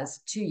this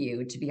was to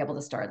you to be able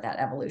to start that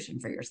evolution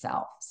for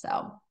yourself.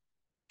 So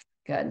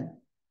good.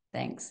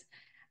 Thanks.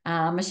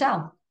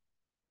 Michelle.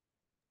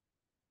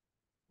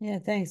 Yeah,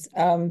 thanks.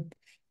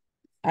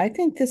 I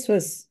think this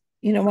was,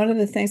 one of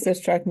the things that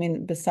struck me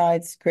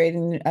besides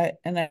creating,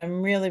 and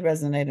I'm really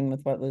resonating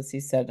with what Lucy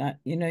said.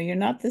 You're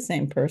not the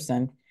same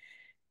person,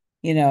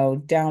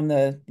 down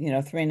the,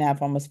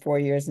 3.5, almost 4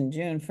 years in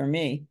June for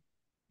me,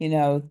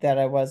 that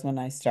I was when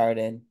I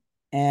started.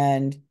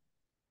 And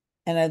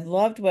I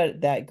loved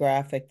what that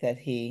graphic that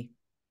he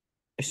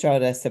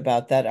showed us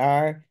about that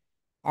our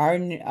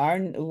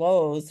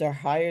lows are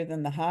higher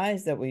than the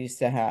highs that we used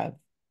to have.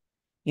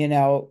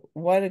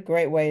 What a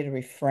great way to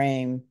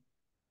reframe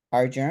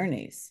our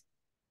journeys.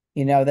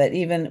 That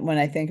even when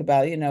I think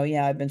about,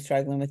 yeah, I've been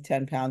struggling with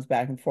 10 pounds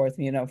back and forth,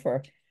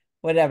 for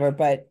whatever,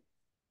 but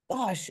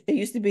gosh, it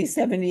used to be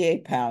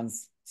 78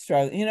 pounds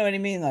struggle. You know what I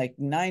mean? Like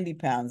 90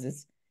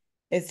 pounds.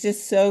 It's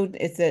just so,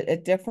 it's a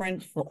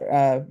different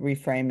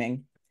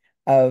reframing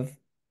of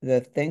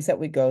the things that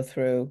we go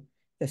through,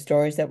 the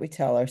stories that we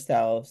tell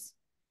ourselves,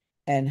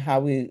 and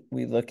how we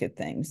look at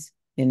things,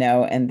 and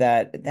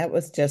that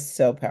was just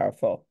so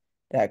powerful,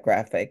 that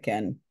graphic.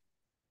 And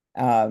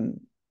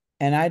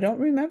I don't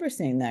remember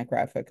seeing that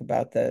graphic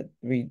about the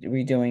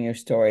redoing your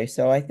story.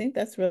 So I think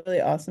that's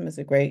really awesome.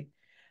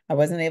 I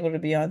wasn't able to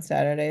be on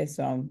Saturday,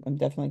 so I'm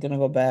definitely going to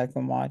go back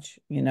and watch,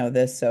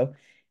 this. So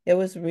it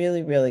was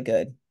really, really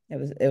good.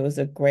 It was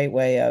a great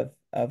way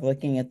of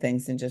looking at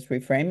things and just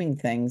reframing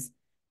things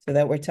so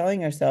that we're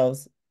telling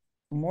ourselves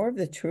more of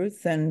the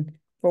truth than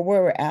for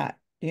where we're at.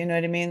 Do you know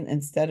what I mean?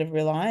 Instead of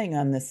relying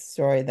on this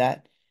story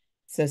that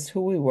says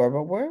who we were,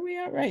 but where are we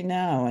at right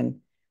now?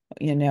 And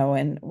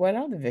and what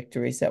are the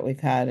victories that we've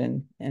had,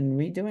 and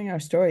redoing our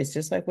stories,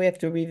 just like we have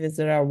to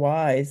revisit our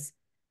whys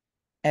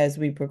as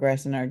we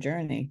progress in our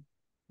journey,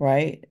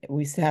 right?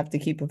 We have to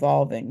keep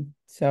evolving.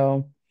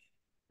 So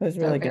it was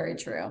really good. Very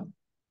good. True.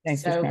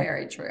 Thanks. So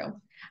very true.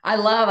 I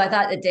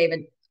thought that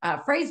David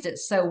phrased it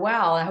so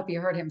well. I hope you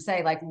heard him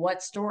say, like,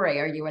 what story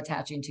are you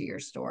attaching to your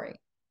story?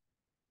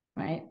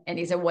 Right. And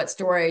he said, what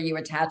story are you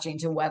attaching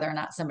to whether or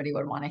not somebody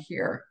would want to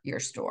hear your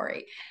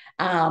story?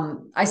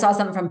 I saw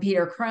something from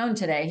Peter Crone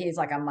today. He's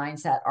like a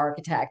mindset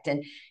architect,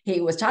 and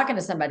he was talking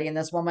to somebody, and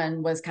this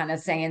woman was kind of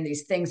saying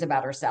these things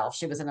about herself.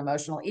 She was an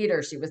emotional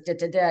eater. She was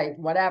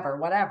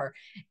whatever.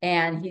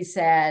 And he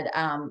said,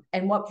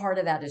 and what part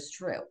of that is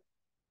true?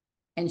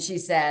 And she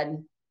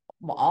said,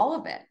 well, all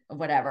of it,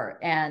 whatever.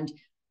 And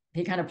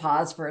he kind of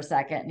paused for a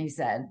second, and he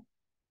said,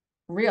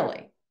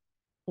 really,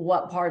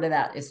 what part of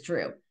that is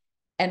true?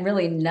 And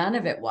really none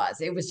of it was.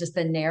 It was just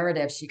the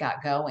narrative she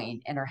got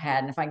going in her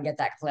head. And if I can get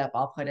that clip,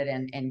 I'll put it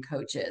in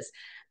coaches.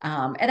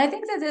 And I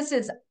think that this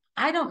is,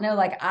 I don't know,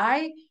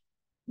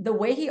 the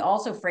way he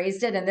also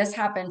phrased it, and this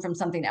happened from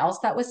something else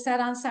that was said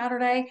on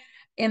Saturday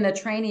in the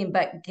training,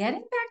 but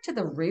getting back to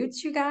the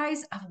roots, you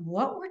guys, of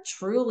what we're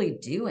truly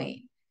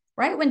doing.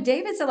 Right? When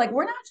David said, like,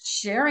 we're not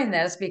sharing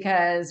this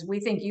because we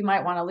think you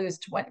might want to lose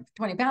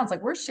 20 pounds.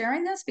 Like, we're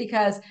sharing this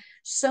because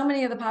so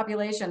many of the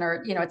population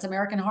are, it's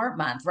American Heart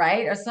Month,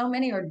 right? Or so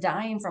many are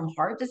dying from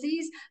heart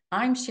disease.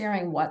 I'm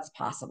sharing what's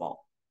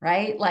possible,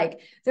 right? Like,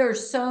 there are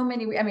so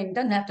many, I mean, it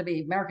doesn't have to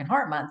be American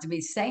Heart Month to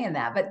be saying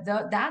that, but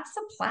that's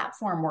the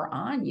platform we're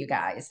on, you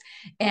guys.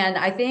 And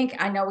I think,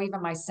 I know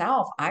even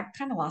myself, I've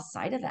kind of lost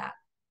sight of that.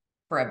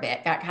 for a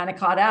bit, got kind of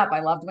caught up.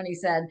 I loved when he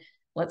said,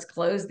 let's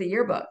close the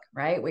yearbook,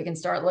 right? We can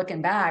start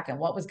looking back and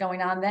what was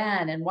going on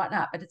then and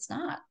whatnot, but it's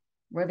not.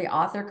 We're the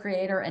author,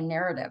 creator, and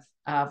narrative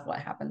of what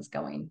happens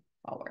going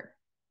forward.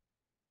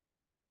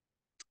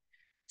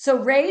 So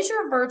raise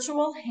your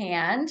virtual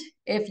hand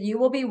if you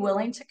will be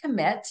willing to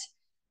commit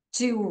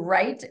to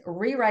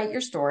rewrite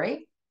your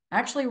story,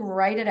 actually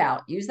write it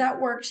out. Use that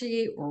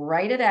worksheet,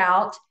 write it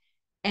out,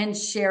 and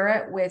share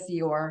it with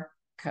your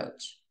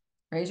coach.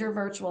 Raise your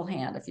virtual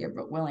hand if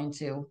you're willing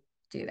to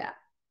do that.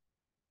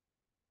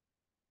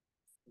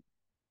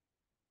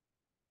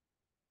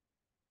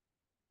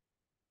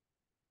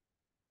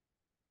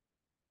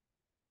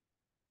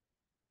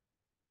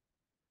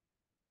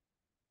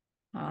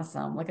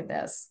 Awesome. Look at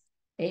this.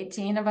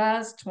 18 of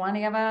us,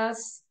 20 of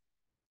us.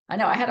 I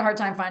know I had a hard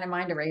time finding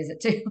mine to raise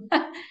it too.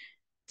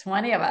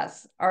 20 of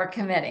us are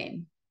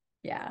committing.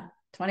 Yeah.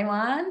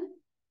 21.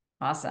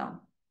 Awesome.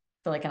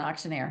 Feel like an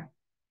auctioneer.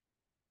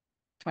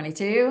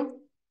 22.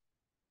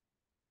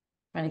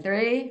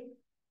 23.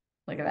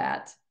 Look at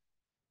that.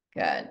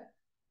 Good.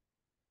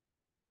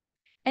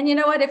 And you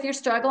know what? If you're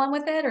struggling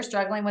with it or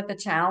struggling with the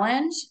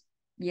challenge,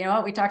 you know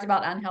what? We talked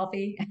about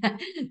unhealthy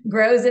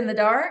grows in the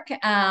dark.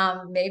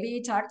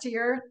 Maybe talk to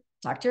your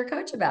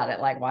coach about it.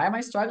 Like, why am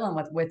I struggling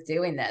with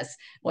doing this?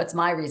 What's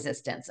my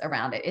resistance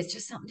around it? It's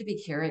just something to be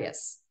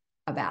curious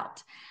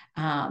about.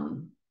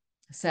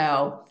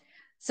 So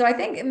I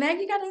think, Meg,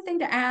 you got anything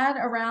to add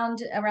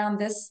around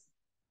this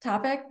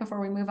topic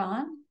before we move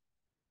on?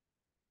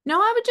 No,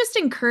 I would just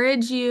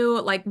encourage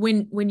you, like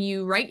when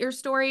you write your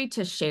story,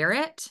 to share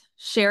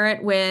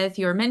it with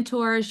your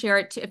mentors, share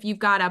it if you've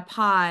got a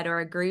pod or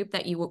a group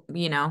that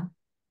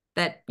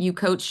that you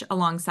coach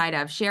alongside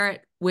of, share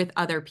it with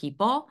other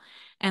people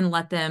and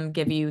let them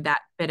give you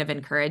that bit of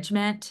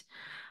encouragement.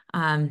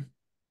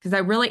 Because I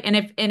really, and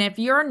if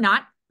you're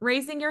not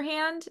raising your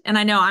hand, and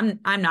I know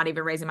I'm not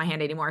even raising my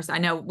hand anymore, so I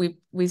know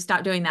we've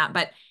stopped doing that,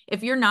 but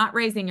if you're not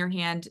raising your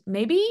hand,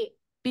 maybe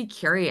be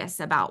curious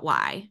about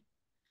why.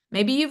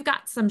 Maybe you've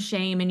got some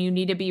shame and you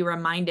need to be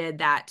reminded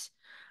that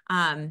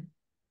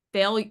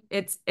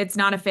it's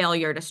not a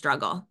failure to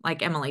struggle,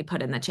 like Emily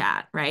put in the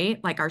chat, right?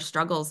 Like our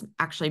struggles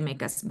actually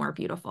make us more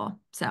beautiful.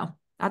 So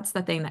that's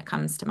the thing that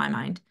comes to my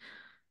mind.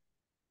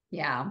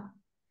 Yeah.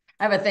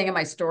 I have a thing in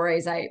my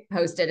stories I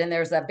posted, and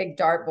there's a big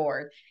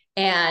dartboard.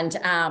 And,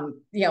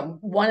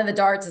 one of the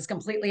darts is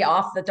completely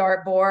off the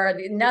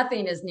dartboard.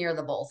 Nothing is near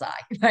the bullseye,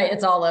 right?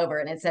 It's all over.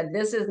 And it said,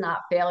 this is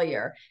not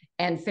failure.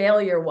 And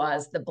failure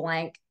was the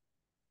blank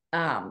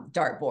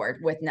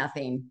dartboard with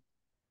nothing,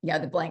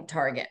 the blank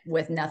target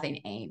with nothing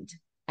aimed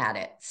at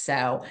it.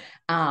 So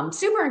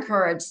super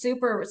encouraged,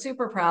 super,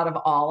 super proud of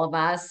all of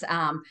us.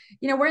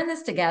 We're in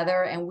this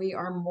together and we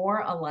are more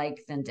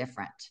alike than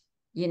different.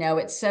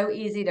 It's so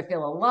easy to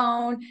feel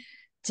alone,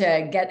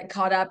 to get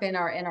caught up in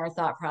our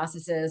thought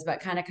processes,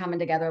 but kind of coming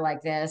together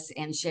like this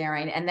and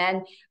sharing. And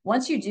then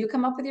once you do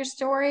come up with your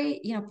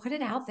story, put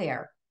it out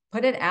there.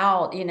 Put it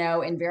out,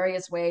 in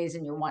various ways,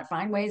 and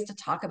find ways to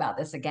talk about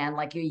this again,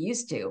 like you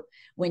used to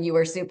when you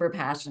were super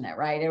passionate,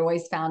 right? It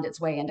always found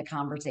its way into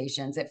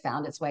conversations. It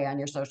found its way on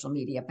your social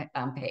media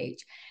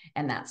page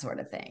and that sort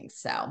of thing.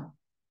 So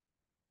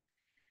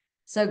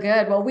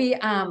good. Well,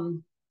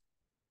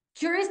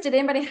 curious, did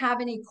anybody have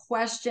any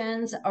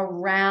questions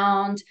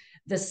around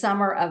the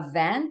summer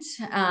event?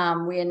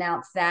 We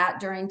announced that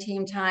during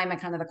team time and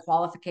kind of the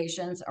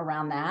qualifications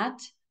around that.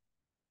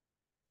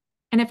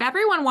 And if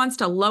everyone wants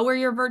to lower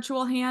your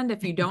virtual hand,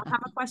 if you don't have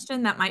a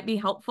question, that might be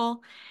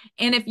helpful.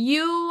 And if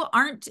you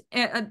aren't,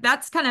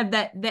 that's kind of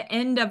the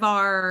end of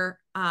our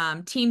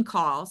team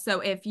call. So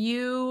if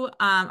you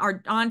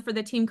are on for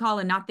the team call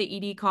and not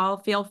the ED call,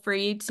 feel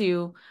free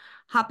to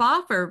hop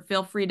off or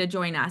feel free to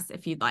join us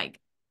if you'd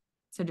like.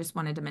 So just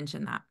wanted to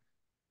mention that.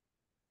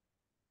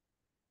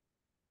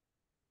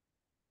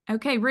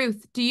 Okay,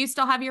 Ruth, do you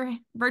still have your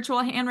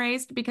virtual hand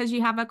raised because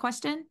you have a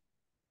question?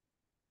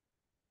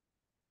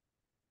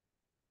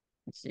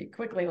 She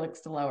quickly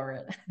looks to lower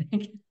it, I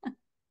think.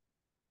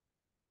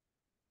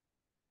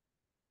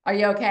 Are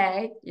you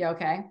okay? You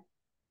okay?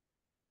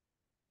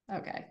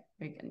 Okay,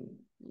 we can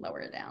lower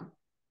it down.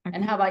 Okay.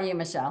 And how about you,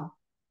 Michelle?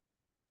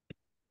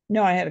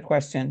 No, I had a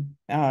question.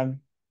 I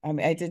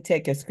did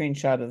take a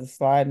screenshot of the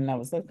slide and I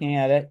was looking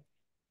at it,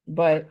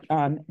 but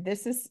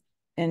this is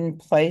in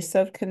place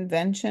of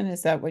convention.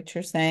 Is that what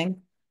you're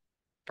saying?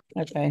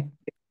 Okay.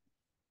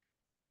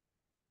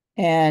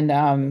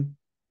 And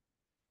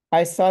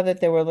I saw that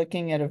they were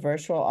looking at a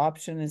virtual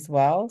option as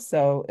well.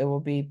 So it will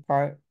be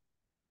part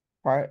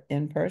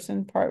in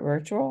person, part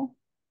virtual,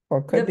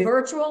 or could be.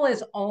 Virtual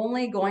is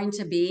only going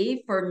to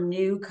be for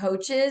new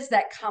coaches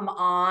that come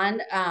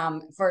on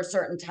for a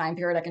certain time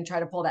period. I can try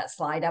to pull that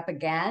slide up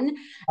again.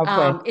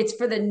 Okay. It's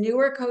for the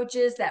newer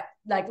coaches that,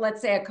 like,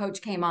 let's say a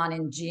coach came on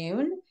in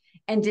June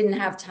and didn't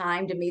have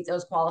time to meet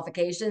those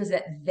qualifications,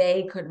 that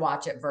they could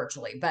watch it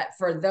virtually. But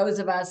for those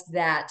of us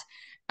that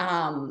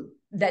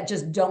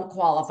just don't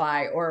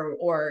qualify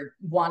or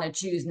want to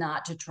choose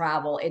not to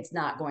travel, it's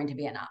not going to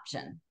be an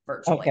option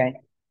virtually. Okay.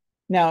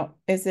 Now,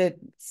 is it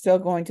still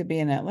going to be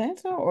in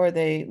Atlanta, or are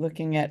they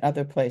looking at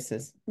other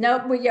places? No,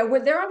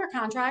 they're under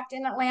contract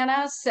in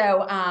Atlanta,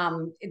 so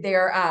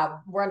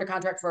we're under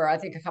contract for I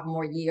think a couple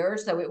more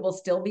years, so it will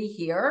still be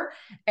here,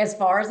 as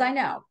far as I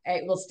know.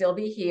 It will still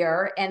be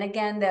here. And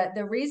again,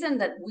 the reason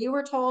that we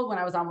were told when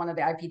I was on one of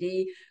the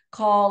IPD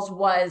calls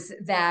was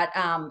that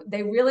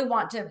they really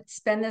want to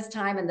spend this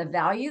time and the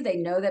value. They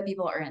know that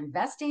people are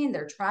investing,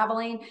 they're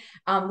traveling.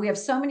 We have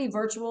so many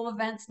virtual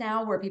events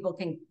now where people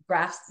can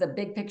grasp the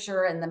big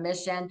picture and the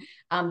mission.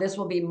 This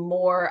will be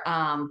more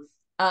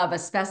of a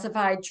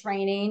specified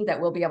training that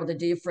we'll be able to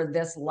do for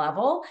this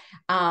level,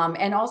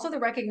 and also the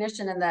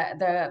recognition and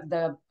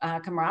the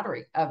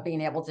camaraderie of being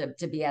able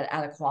to be at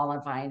a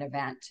qualifying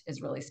event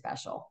is really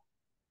special.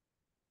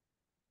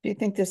 Do you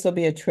think this will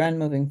be a trend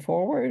moving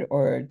forward,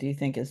 or do you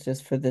think it's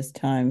just for this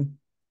time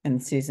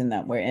and season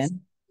that we're in?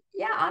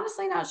 Yeah,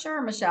 honestly, not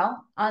sure,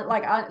 Michelle.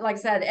 Like I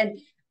said, and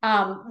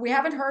we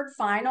haven't heard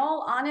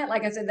final on it.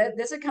 Like I said,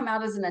 this had come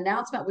out as an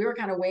announcement. We were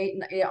kind of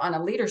waiting on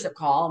a leadership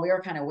call, and we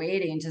were kind of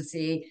waiting to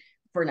see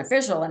for an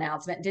official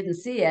announcement. Didn't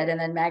see it, and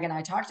then Meg and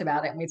I talked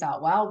about it, and we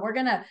thought, well, we're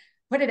gonna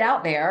put it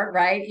out there,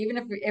 right? Even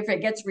if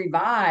it gets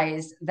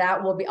revised,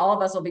 that will be, all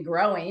of us will be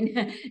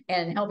growing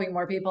and helping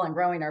more people and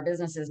growing our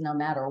businesses no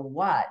matter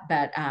what.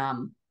 But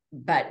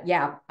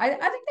yeah, I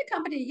think the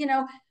company,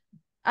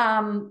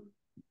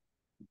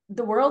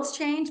 the world's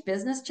changed,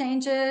 business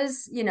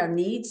changes,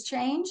 needs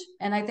change,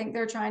 and I think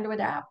they're trying to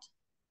adapt.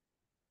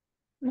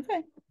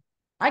 Okay.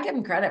 I give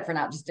them credit for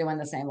not just doing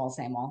the same old,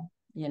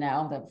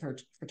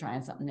 for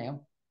trying something new.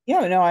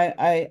 Yeah, no,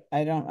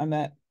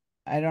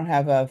 I don't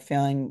have a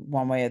feeling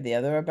one way or the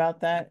other about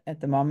that at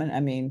the moment.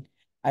 I mean,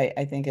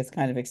 I think it's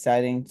kind of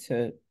exciting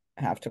to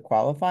have to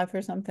qualify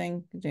for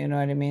something. Do you know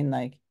what I mean?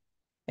 Like,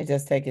 it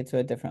just take it to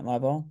a different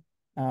level.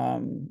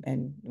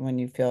 And when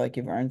you feel like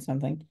you've earned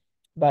something.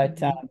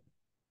 But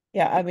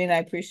yeah, I mean, I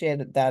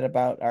appreciate that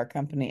about our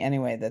company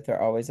anyway, that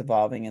they're always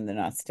evolving and they're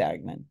not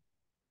stagnant.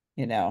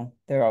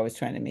 They're always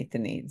trying to meet the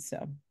needs.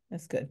 So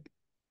that's good.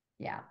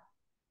 Yeah.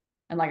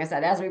 And like I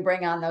said, as we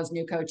bring on those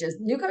new coaches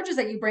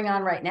that you bring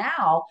on right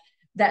now,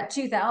 that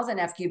 2000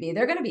 FQB,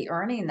 they're going to be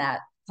earning that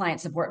client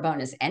support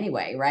bonus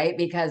anyway, right?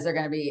 Because they're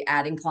going to be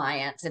adding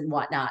clients and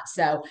whatnot.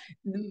 So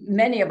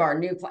many of our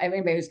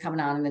anybody who's coming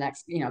on in the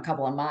next,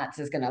 couple of months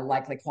is going to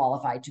likely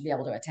qualify to be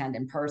able to attend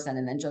in person.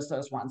 And then just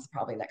those ones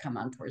probably that come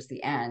on towards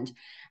the end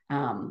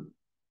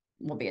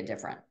will be a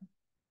different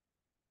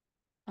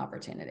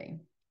opportunity.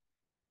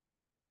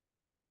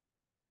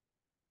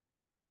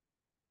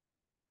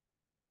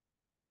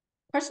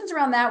 Questions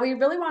around that? We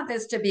really want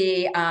this to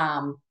be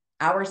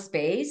our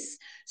space,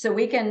 so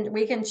we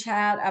can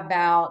chat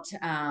about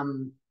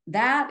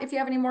that. If you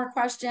have any more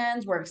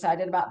questions, we're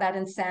excited about that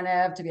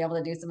incentive to be able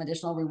to do some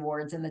additional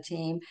rewards in the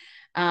team.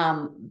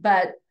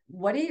 But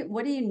what do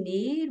you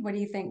need? What do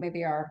you think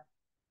maybe our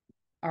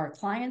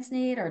clients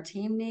need, our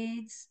team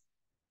needs?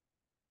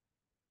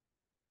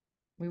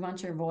 We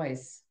want your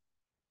voice.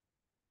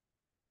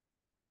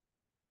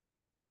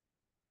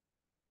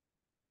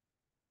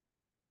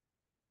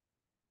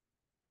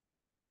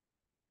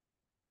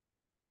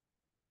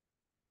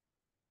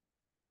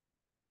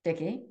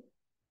 Vicki?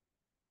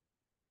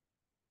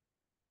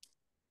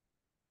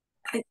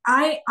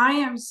 I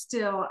am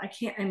still,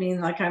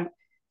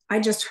 I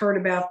just heard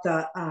about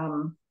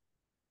the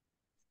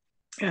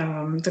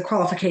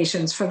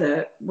qualifications for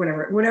the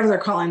whatever they're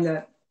calling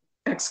the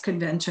X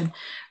convention.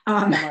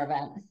 Summer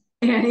event.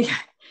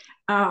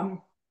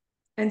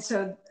 And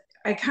so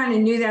I kind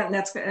of knew that, and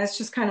that's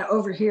just kind of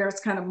over here.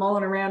 It's kind of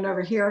mulling around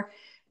over here.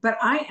 But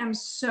I am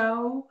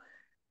so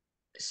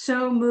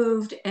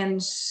moved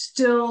and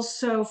still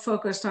so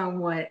focused on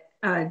what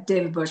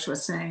David Bush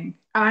was saying.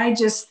 I'm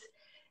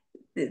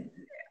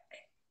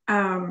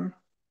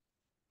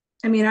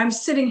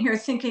sitting here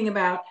thinking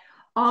about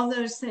all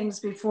those things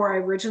before I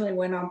originally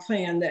went on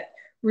plan that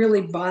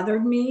really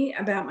bothered me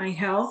about my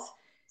health.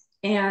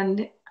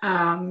 And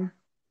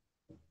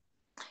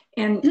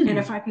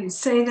if I can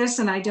say this,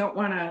 and I don't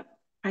want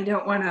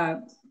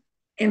to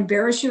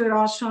embarrass you at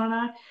all,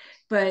 Shauna,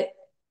 but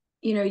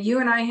you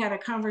and I had a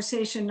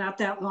conversation not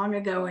that long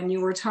ago, and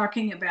you were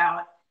talking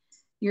about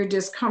your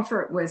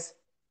discomfort with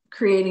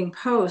creating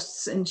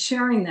posts and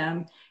sharing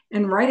them.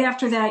 And right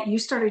after that, you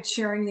started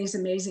sharing these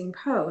amazing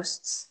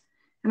posts.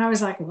 And I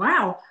was like,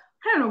 wow,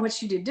 I don't know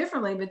what you did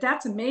differently, but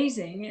that's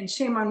amazing. And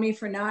shame on me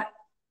for not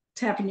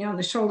tapping you on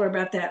the shoulder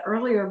about that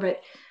earlier.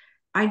 But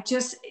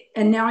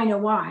and now I know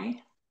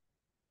why.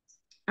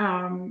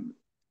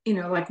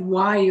 Like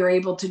why you're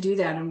able to do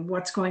that and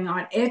what's going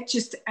on.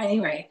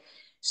 Anyway,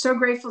 so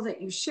grateful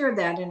that you shared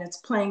that. And it's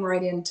playing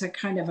right into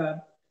kind of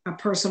a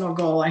personal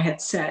goal I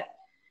had set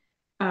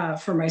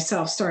for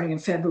myself starting in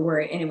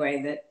February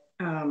anyway,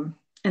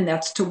 and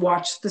that's to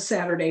watch the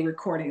Saturday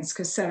recordings,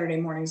 because Saturday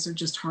mornings are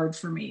just hard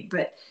for me,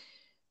 but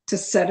to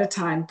set a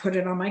time, put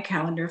it on my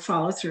calendar,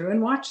 follow through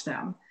and watch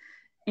them.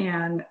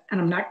 And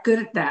I'm not good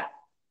at that.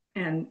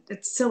 And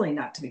it's silly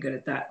not to be good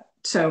at that.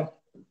 So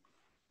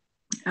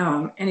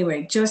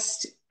anyway,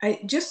 just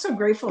so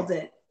grateful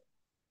that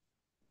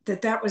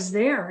that was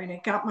there, and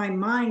it got my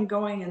mind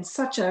going in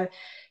such a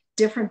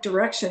different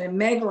direction. And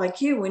Meg,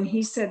 like you, when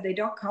he said they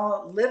don't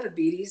call it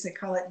livebetes, they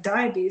call it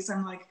diabetes,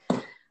 I'm like,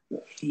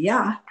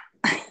 yeah.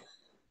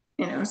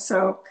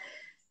 So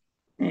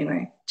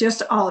anyway,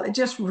 just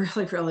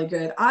really, really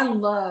good. I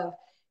love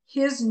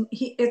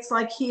it's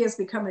like he has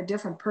become a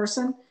different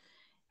person.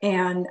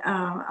 And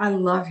I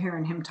love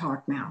hearing him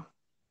talk now.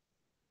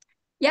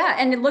 Yeah,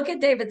 and look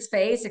at David's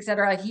face, et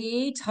cetera.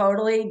 He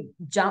totally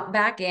jumped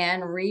back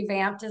in,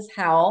 revamped his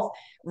health,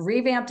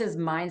 revamped his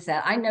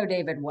mindset. I know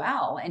David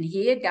well, and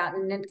he had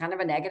gotten in kind of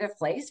a negative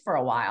place for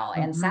a while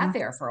and sat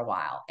there for a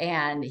while.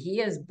 And he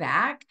is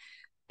back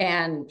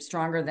and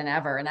stronger than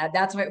ever. And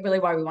that's really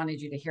why we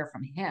wanted you to hear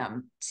from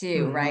him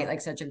too, right?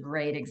 Like such a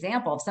great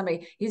example of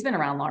somebody, he's been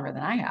around longer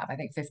than I have, I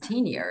think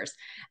 15 years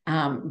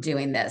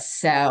doing this.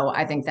 So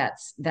I think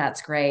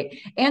that's great.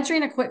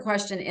 Answering a quick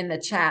question in the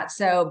chat.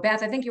 So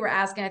Beth, I think you were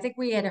asking, I think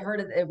we had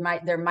heard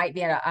there might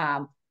be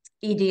a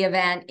ED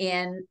event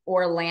in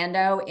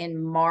Orlando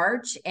in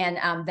March, and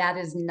that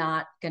is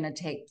not going to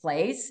take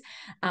place.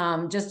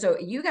 Just so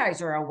you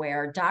guys are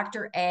aware,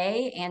 Dr.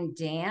 A and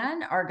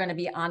Dan are going to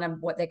be on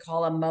what they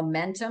call a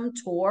momentum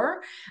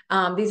tour.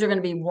 These are going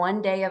to be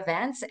one-day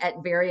events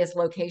at various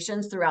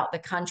locations throughout the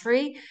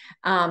country.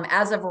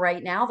 As of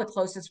right now, the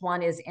closest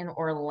one is in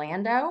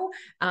Orlando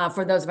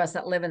for those of us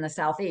that live in the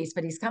Southeast,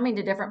 but he's coming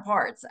to different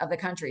parts of the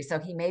country. So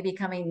he may be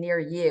coming near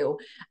you.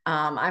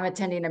 I'm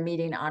attending a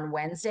meeting on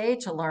Wednesday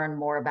to learn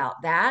more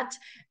about that.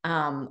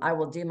 I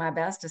will do my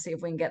best to see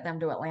if we can get them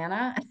to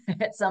Atlanta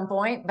at some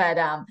point, but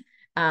I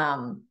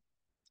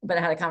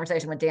had a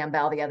conversation with Dan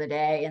Bell the other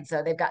day, and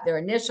so they've got their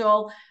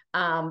initial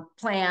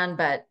plan,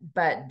 but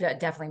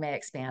definitely may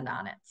expand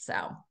on it.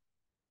 So,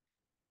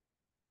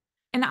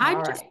 and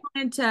I just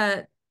wanted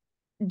to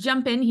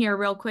jump in here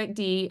real quick,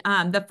 Dee.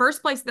 The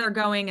first place they're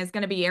going is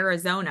going to be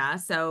Arizona.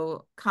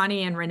 So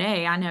Connie and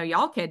Renee, I know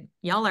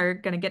y'all are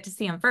going to get to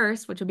see them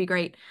first, which would be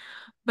great.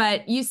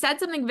 But you said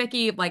something,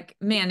 Vicki, like,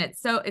 man,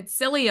 it's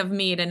silly of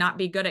me to not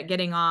be good at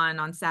getting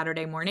on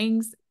Saturday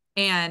mornings.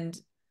 And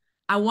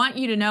I want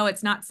you to know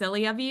it's not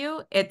silly of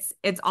you. It's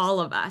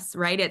all of us,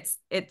 right?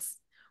 It's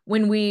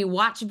when we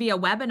watch via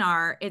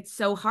webinar, it's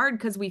so hard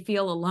because we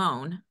feel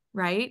alone,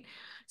 right?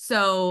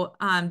 So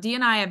Dee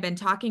and I have been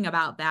talking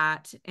about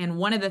that. And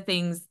one of the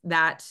things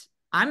that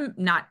I'm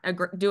not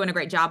doing a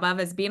great job of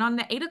is being on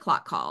the 8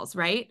 o'clock calls,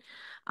 right?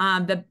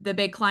 The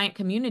big client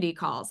community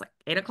calls. Like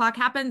 8 o'clock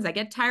happens, I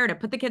get tired, I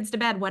put the kids to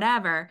bed,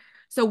 whatever.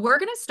 So we're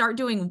going to start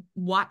doing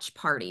watch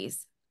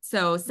parties.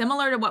 So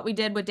similar to what we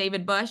did with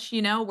David Bush,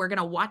 we're going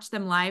to watch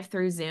them live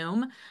through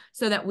Zoom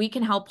so that we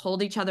can help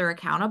hold each other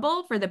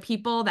accountable for the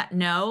people that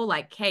know,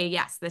 like, hey,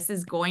 yes, this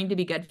is going to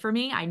be good for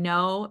me. I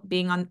know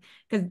being on,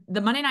 because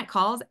the Monday night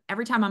calls,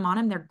 every time I'm on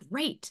them, they're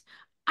great.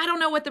 I don't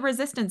know what the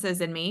resistance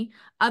is in me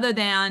other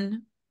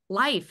than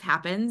life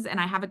happens and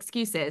I have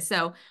excuses.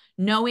 So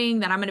knowing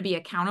that I'm going to be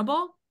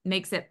accountable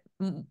makes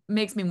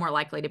me more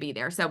likely to be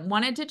there. So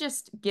wanted to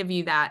just give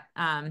you that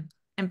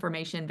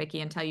information, Vicki,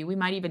 and tell you we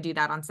might even do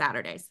that on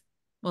Saturdays.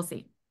 We'll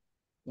see.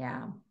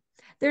 Yeah.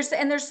 There's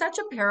such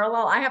a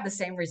parallel. I have the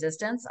same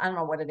resistance. I don't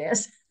know what it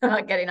is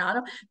getting on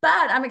them,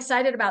 but I'm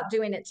excited about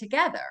doing it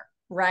together.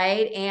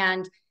 Right.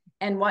 And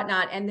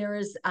whatnot. And there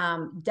is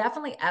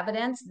definitely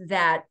evidence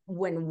that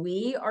when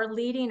we are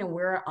leading and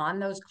we're on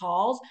those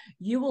calls,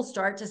 you will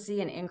start to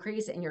see an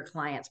increase in your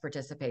clients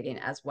participating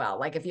as well.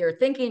 Like if you're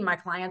thinking my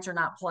clients are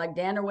not plugged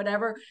in or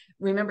whatever,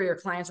 remember your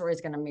clients are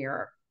always going to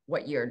mirror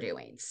what you're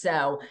doing.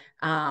 So,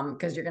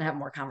 because you're going to have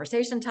more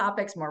conversation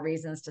topics, more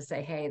reasons to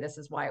say, hey, this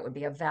is why it would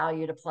be of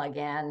value to plug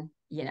in,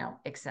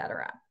 et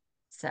cetera.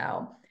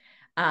 So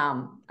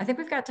I think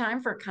we've got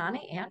time for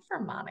Connie and for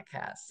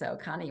Monica. So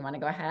Connie, you want to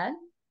go ahead?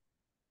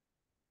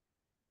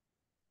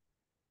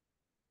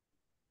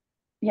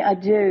 Yeah, I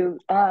do.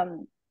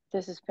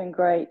 This has been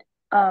great.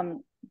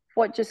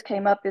 What just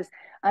came up is,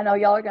 I know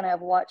y'all are going to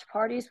have watch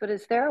parties, but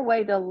is there a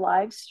way to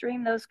live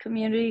stream those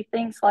community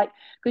things? Like,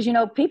 because,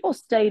 people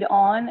stayed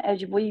on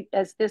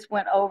as this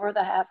went over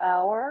the half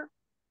hour.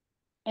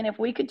 And if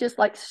we could just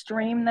like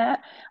stream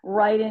that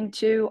right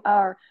into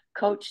our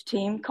coach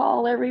team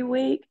call every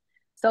week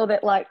so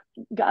that like,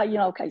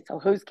 okay, so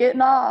who's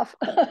getting off?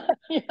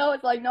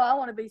 It's like, no, I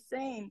want to be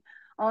seen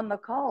on the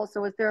call.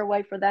 So is there a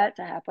way for that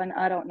to happen?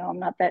 I don't know. I'm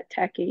not that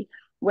techie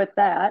with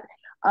that.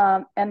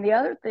 And the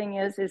other thing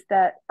is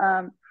that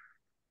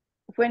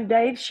when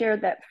Dave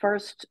shared that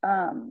first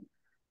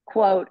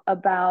quote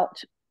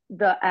about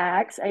the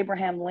axe,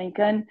 Abraham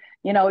Lincoln,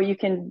 you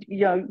can,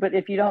 but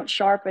if you don't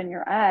sharpen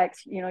your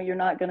axe, you're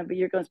going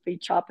to be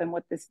chopping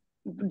with this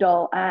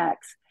dull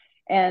axe.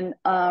 And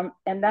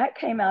that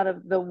came out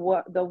of the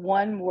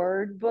One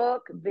Word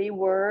book, The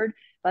Word,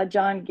 by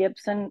John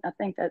Gibson. I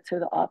think that's who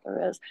the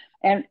author is.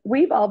 And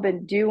we've all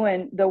been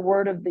doing the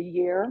Word of the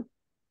Year,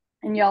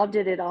 and y'all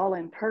did it all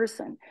in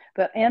person.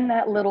 But in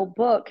that little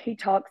book, he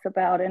talks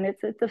about, and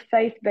it's a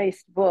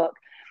faith-based book,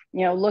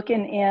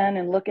 looking in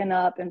and looking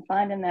up and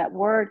finding that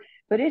word.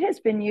 but it has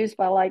been used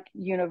by like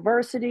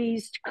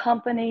universities,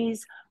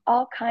 companies,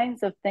 all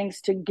kinds of things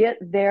to get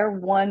their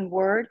one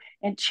word.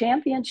 And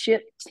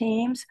championship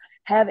teams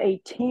have a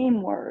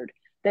team word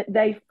that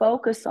they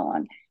focus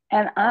on.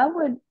 And I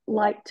would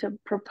like to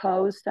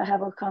propose to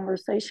have a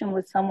conversation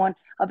with someone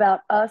about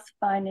us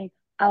finding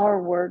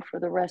our word for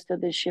the rest of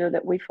this year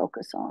that we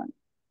focus on.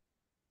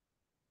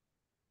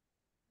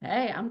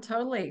 Hey, I'm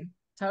totally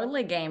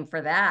game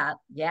for that.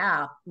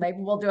 Yeah, maybe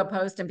we'll do a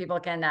post and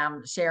people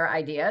can share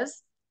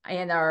ideas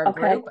in our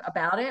group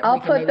about it. I'll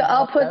put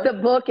the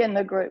book in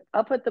the group.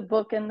 I'll put the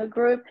book in the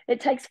group.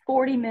 It takes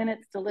 40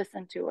 minutes to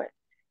listen to it,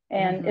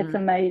 and it's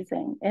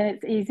amazing and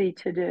it's easy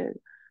to do.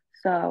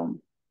 So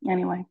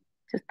anyway,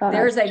 just thought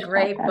there's a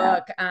great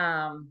book.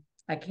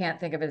 I can't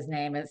think of his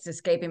name. It's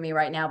escaping me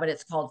right now, but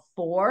it's called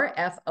FOR,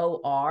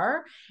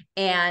 F-O-R,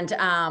 and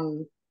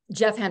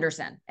Jeff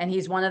Henderson, and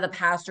he's one of the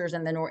pastors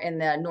in the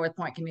North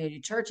Point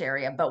Community Church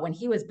area. But when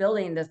he was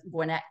building this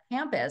Gwinnett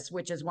campus,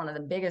 which is one of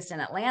the biggest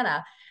in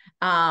Atlanta,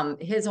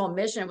 his whole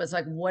mission was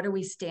like, what do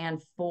we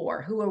stand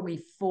for? Who are we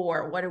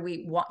for? What do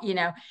we want? You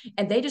know,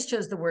 and they just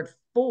chose the word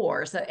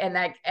for. So, and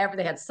that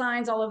they had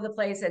signs all over the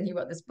place, and he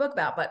wrote this book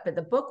about. But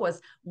the book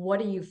was, what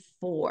are you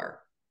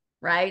for?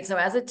 Right. So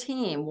as a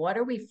team, what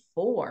are we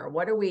for?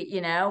 What are we?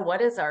 You know,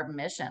 what is our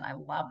mission? I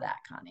love that,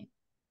 Connie.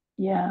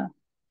 Yeah.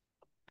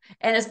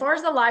 And as far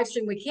as the live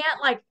stream,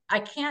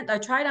 I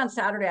tried on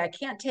Saturday. I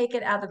can't take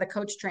it out of the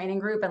coach training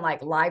group and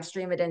like live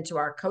stream it into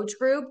our coach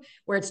group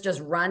where it's just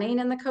running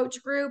in the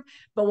coach group.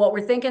 But what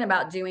we're thinking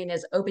about doing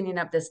is opening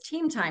up this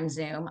team time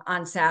Zoom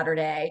on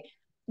Saturday,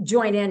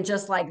 join in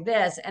just like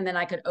this. And then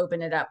I could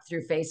open it up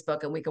through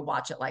Facebook and we could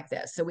watch it like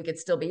this. So we could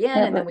still be in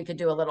and then we could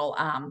do a little,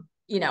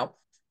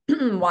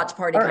 watch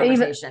party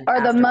conversation. Or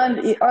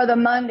the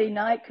Monday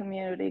night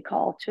community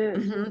call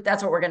too.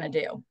 That's what we're going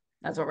to do.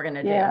 That's what we're going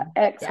to do. Yeah,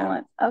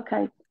 excellent. Yeah.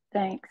 Okay,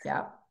 thanks.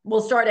 Yeah,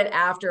 we'll start it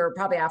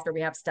probably after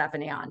we have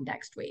Stephanie on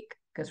next week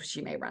because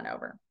she may run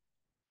over.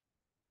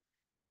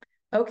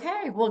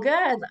 Okay, well,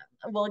 good.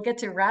 We'll get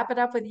to wrap it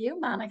up with you,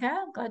 Monica.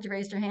 Glad you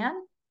raised your hand.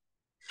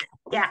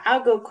 Yeah,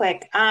 I'll go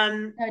quick.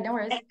 No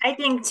worries. I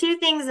think two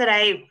things that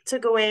I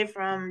took away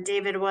from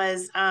David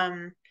was,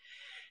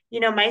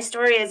 my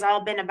story has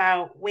all been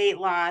about weight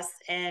loss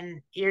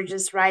and you're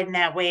just riding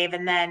that wave.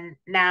 And then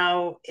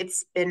now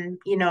it's been,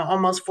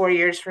 almost 4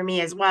 years for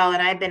me as well.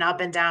 And I've been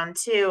up and down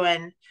too.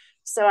 And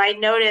so I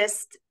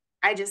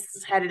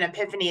just had an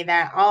epiphany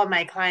that all of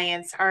my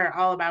clients are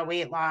all about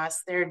weight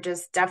loss. They're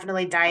just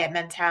definitely diet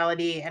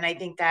mentality. And I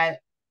think that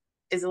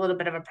is a little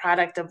bit of a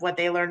product of what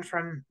they learned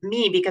from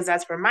me because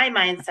that's where my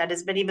mindset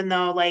is. But even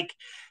though, like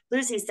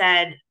Lucy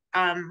said,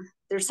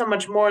 there's so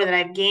much more that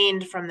I've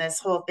gained from this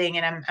whole thing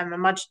and I'm a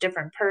much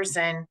different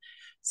person.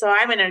 So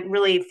I'm going to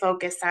really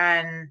focus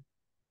on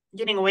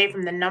getting away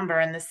from the number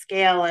and the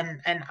scale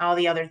and all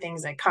the other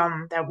things that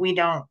come that we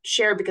don't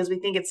share because we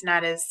think it's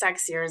not as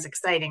sexy or as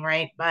exciting,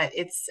 right? But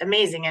it's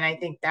amazing. And I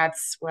think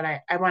that's what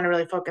I want to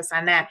really focus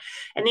on that.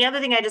 And the other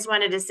thing I just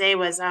wanted to say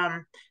was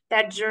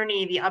that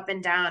journey, the up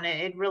and down,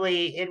 it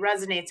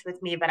resonates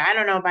with me. But I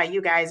don't know about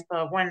you guys,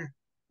 but when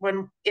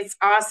it's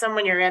awesome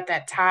when you're at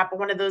that top of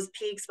one of those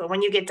peaks, but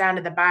when you get down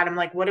to the bottom,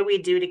 like what do we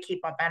do to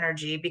keep up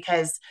energy?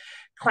 Because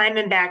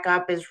climbing back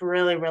up is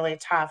really, really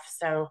tough.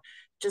 So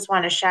just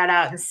want to shout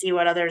out and see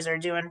what others are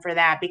doing for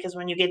that. Because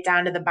when you get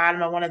down to the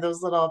bottom of one of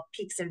those little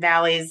peaks and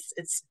valleys,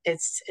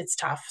 it's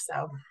tough.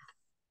 So.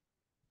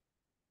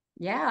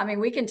 Yeah. I mean,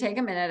 we can take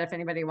a minute if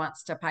anybody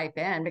wants to pipe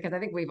in, because I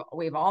think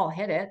we've all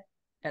hit it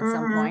at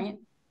some point.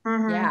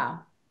 Yeah.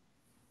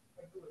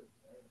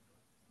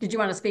 Did you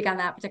want to speak on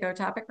that particular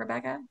topic,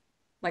 Rebecca?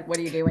 Like, what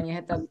do you do when you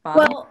hit the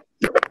bottom? Well,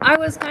 I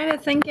was kind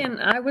of thinking,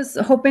 I was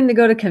hoping to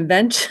go to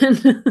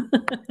convention,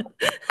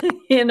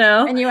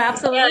 And you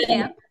absolutely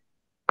can.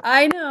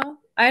 I know.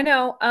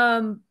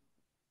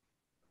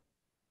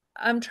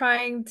 I'm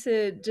trying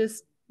to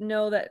just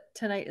know that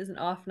tonight is an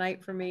off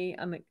night for me.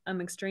 I'm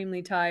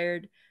extremely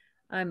tired.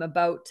 I'm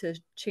about to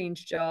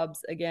change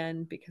jobs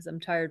again because I'm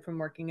tired from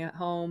working at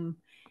home.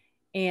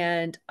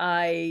 And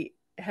I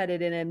had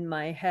it in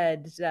my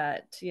head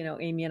that,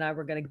 Amy and I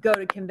were going to go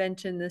to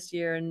convention this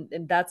year, and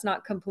that's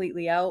not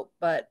completely out,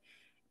 but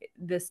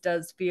this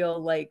does feel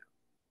like,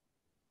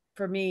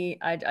 for me,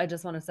 I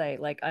just want to say,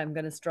 like, I'm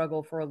going to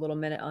struggle for a little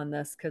minute on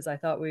this because I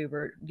thought we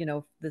were,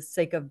 the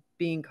sake of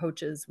being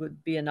coaches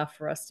would be enough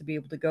for us to be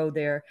able to go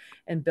there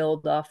and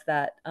build off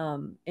that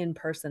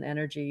in-person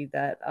energy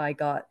that I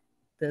got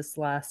this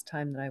last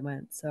time that I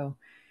went. So,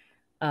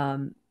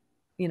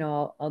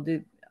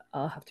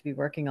 I'll have to be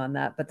working on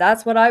that, but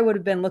that's what I would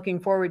have been looking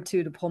forward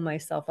to pull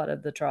myself out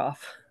of the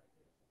trough.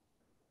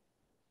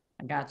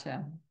 I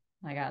gotcha.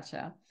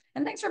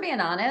 And thanks for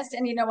being honest.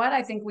 And you know what?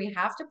 I think we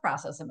have to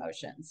process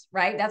emotions,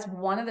 right? That's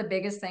one of the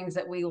biggest things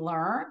that we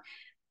learn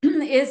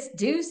is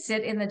do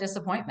sit in the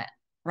disappointment,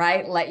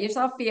 right? Let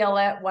yourself feel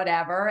it,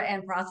 whatever,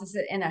 and process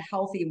it in a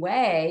healthy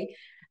way.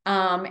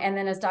 And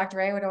then as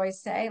Dr. A would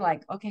always say,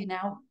 like, okay,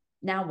 now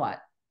what?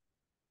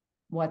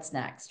 What's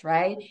next,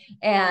 right?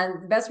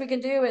 And the best we can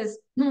do is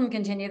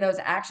continue those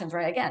actions,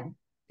 right? Again,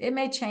 it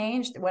may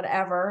change,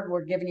 whatever.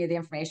 We're giving you the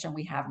information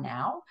we have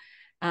now.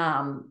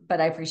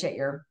 But I appreciate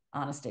your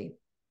honesty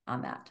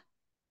on that.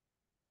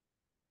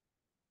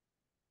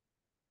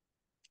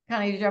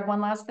 Connie, did you have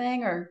one last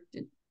thing, or?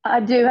 I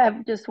do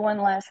have just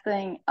one last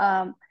thing.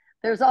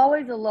 There's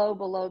always a low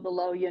below the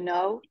low, you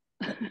know.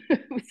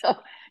 So,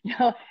 you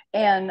know,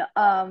 and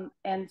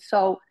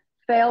so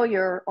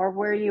failure, or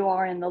where you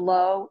are in the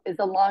low, is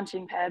a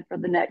launching pad for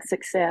the next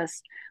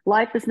success.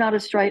 Life is not a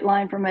straight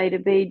line from A to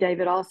B.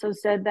 David also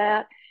said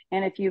that.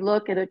 And if you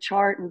look at a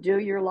chart and do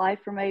your life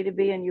from A to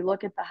B, and you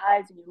look at the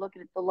highs and you look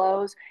at the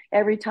lows,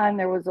 every time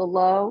there was a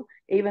low,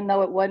 even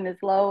though it wasn't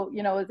as low,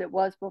 you know, as it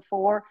was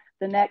before,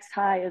 the next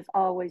high is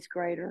always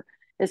greater,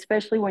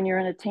 especially when you're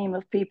in a team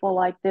of people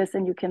like this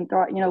and you can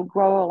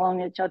grow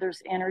along each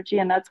other's energy.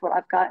 And that's what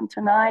I've gotten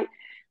tonight.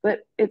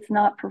 But it's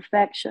not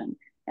perfection.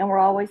 And we're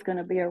always going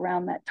to be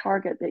around that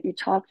target that you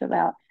talked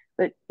about.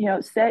 But, you know,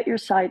 set your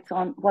sights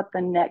on what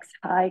the next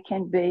high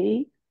can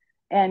be,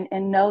 and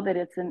know that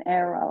it's an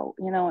arrow,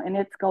 you know, and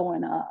it's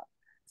going up.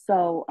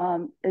 So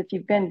if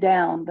you've been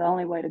down, the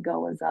only way to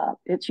go is up.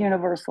 It's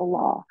universal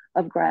law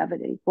of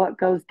gravity. What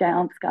goes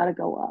down's got to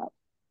go up.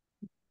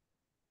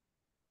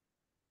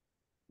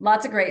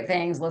 Lots of great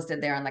things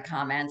listed there in the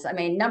comments. I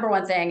mean, number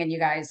one thing, and you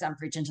guys, I'm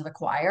preaching to the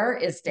choir,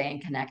 is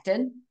staying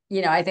connected.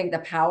 You know, I think the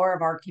power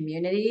of our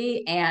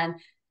community and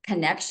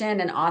connection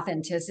and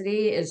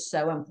authenticity is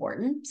so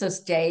important. So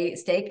stay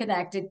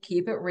connected,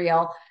 keep it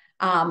real.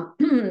 You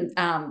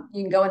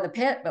can go in the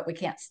pit, but we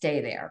can't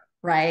stay there,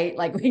 right?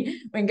 Like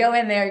we can go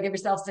in there, give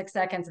yourself 6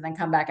 seconds and then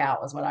come back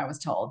out, was what I was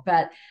told.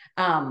 But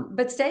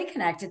stay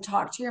connected,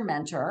 talk to your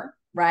mentor,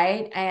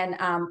 right? And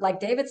like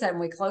David said,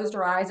 when we closed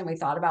our eyes and we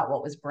thought about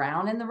what was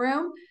brown in the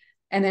room,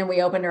 and then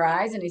we opened our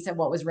eyes and he said,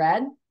 what was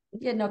red?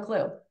 You had no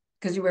clue,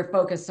 because you were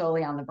focused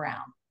solely on the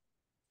brown.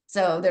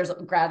 So there's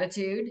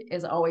gratitude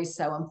is always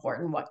so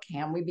important. What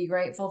can we be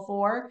grateful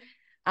for?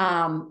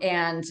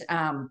 And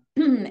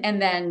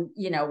then,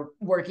 you know,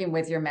 working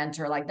with your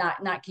mentor, like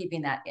not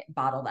keeping that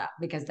bottled up,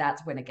 because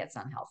that's when it gets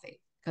unhealthy,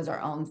 because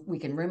we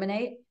can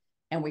ruminate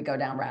and we go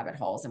down rabbit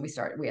holes, and we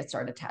start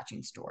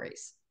attaching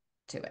stories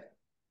to it.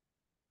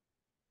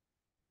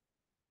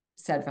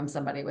 Said from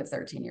somebody with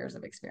 13 years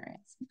of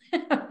experience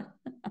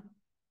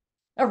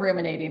of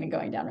ruminating and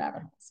going down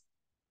rabbit holes.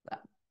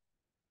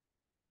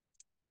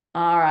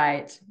 All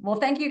right.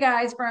 Well, thank you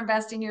guys for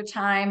investing your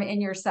time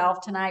in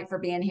yourself tonight, for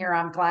being here.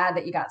 I'm glad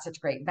that you got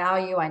such great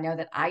value. I know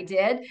that I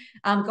did.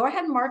 Go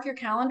ahead and mark your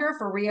calendar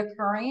for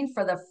reoccurring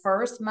for the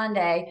first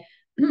Monday,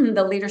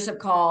 the leadership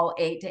call,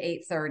 8 to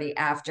 8:30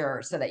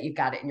 after, so that you've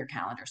got it in your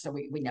calendar. So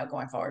we know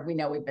going forward, we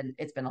know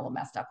it's been a little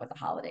messed up with the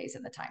holidays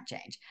and the time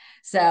change.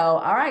 So,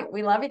 all right.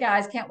 We love you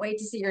guys. Can't wait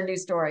to see your new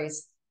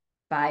stories.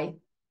 Bye.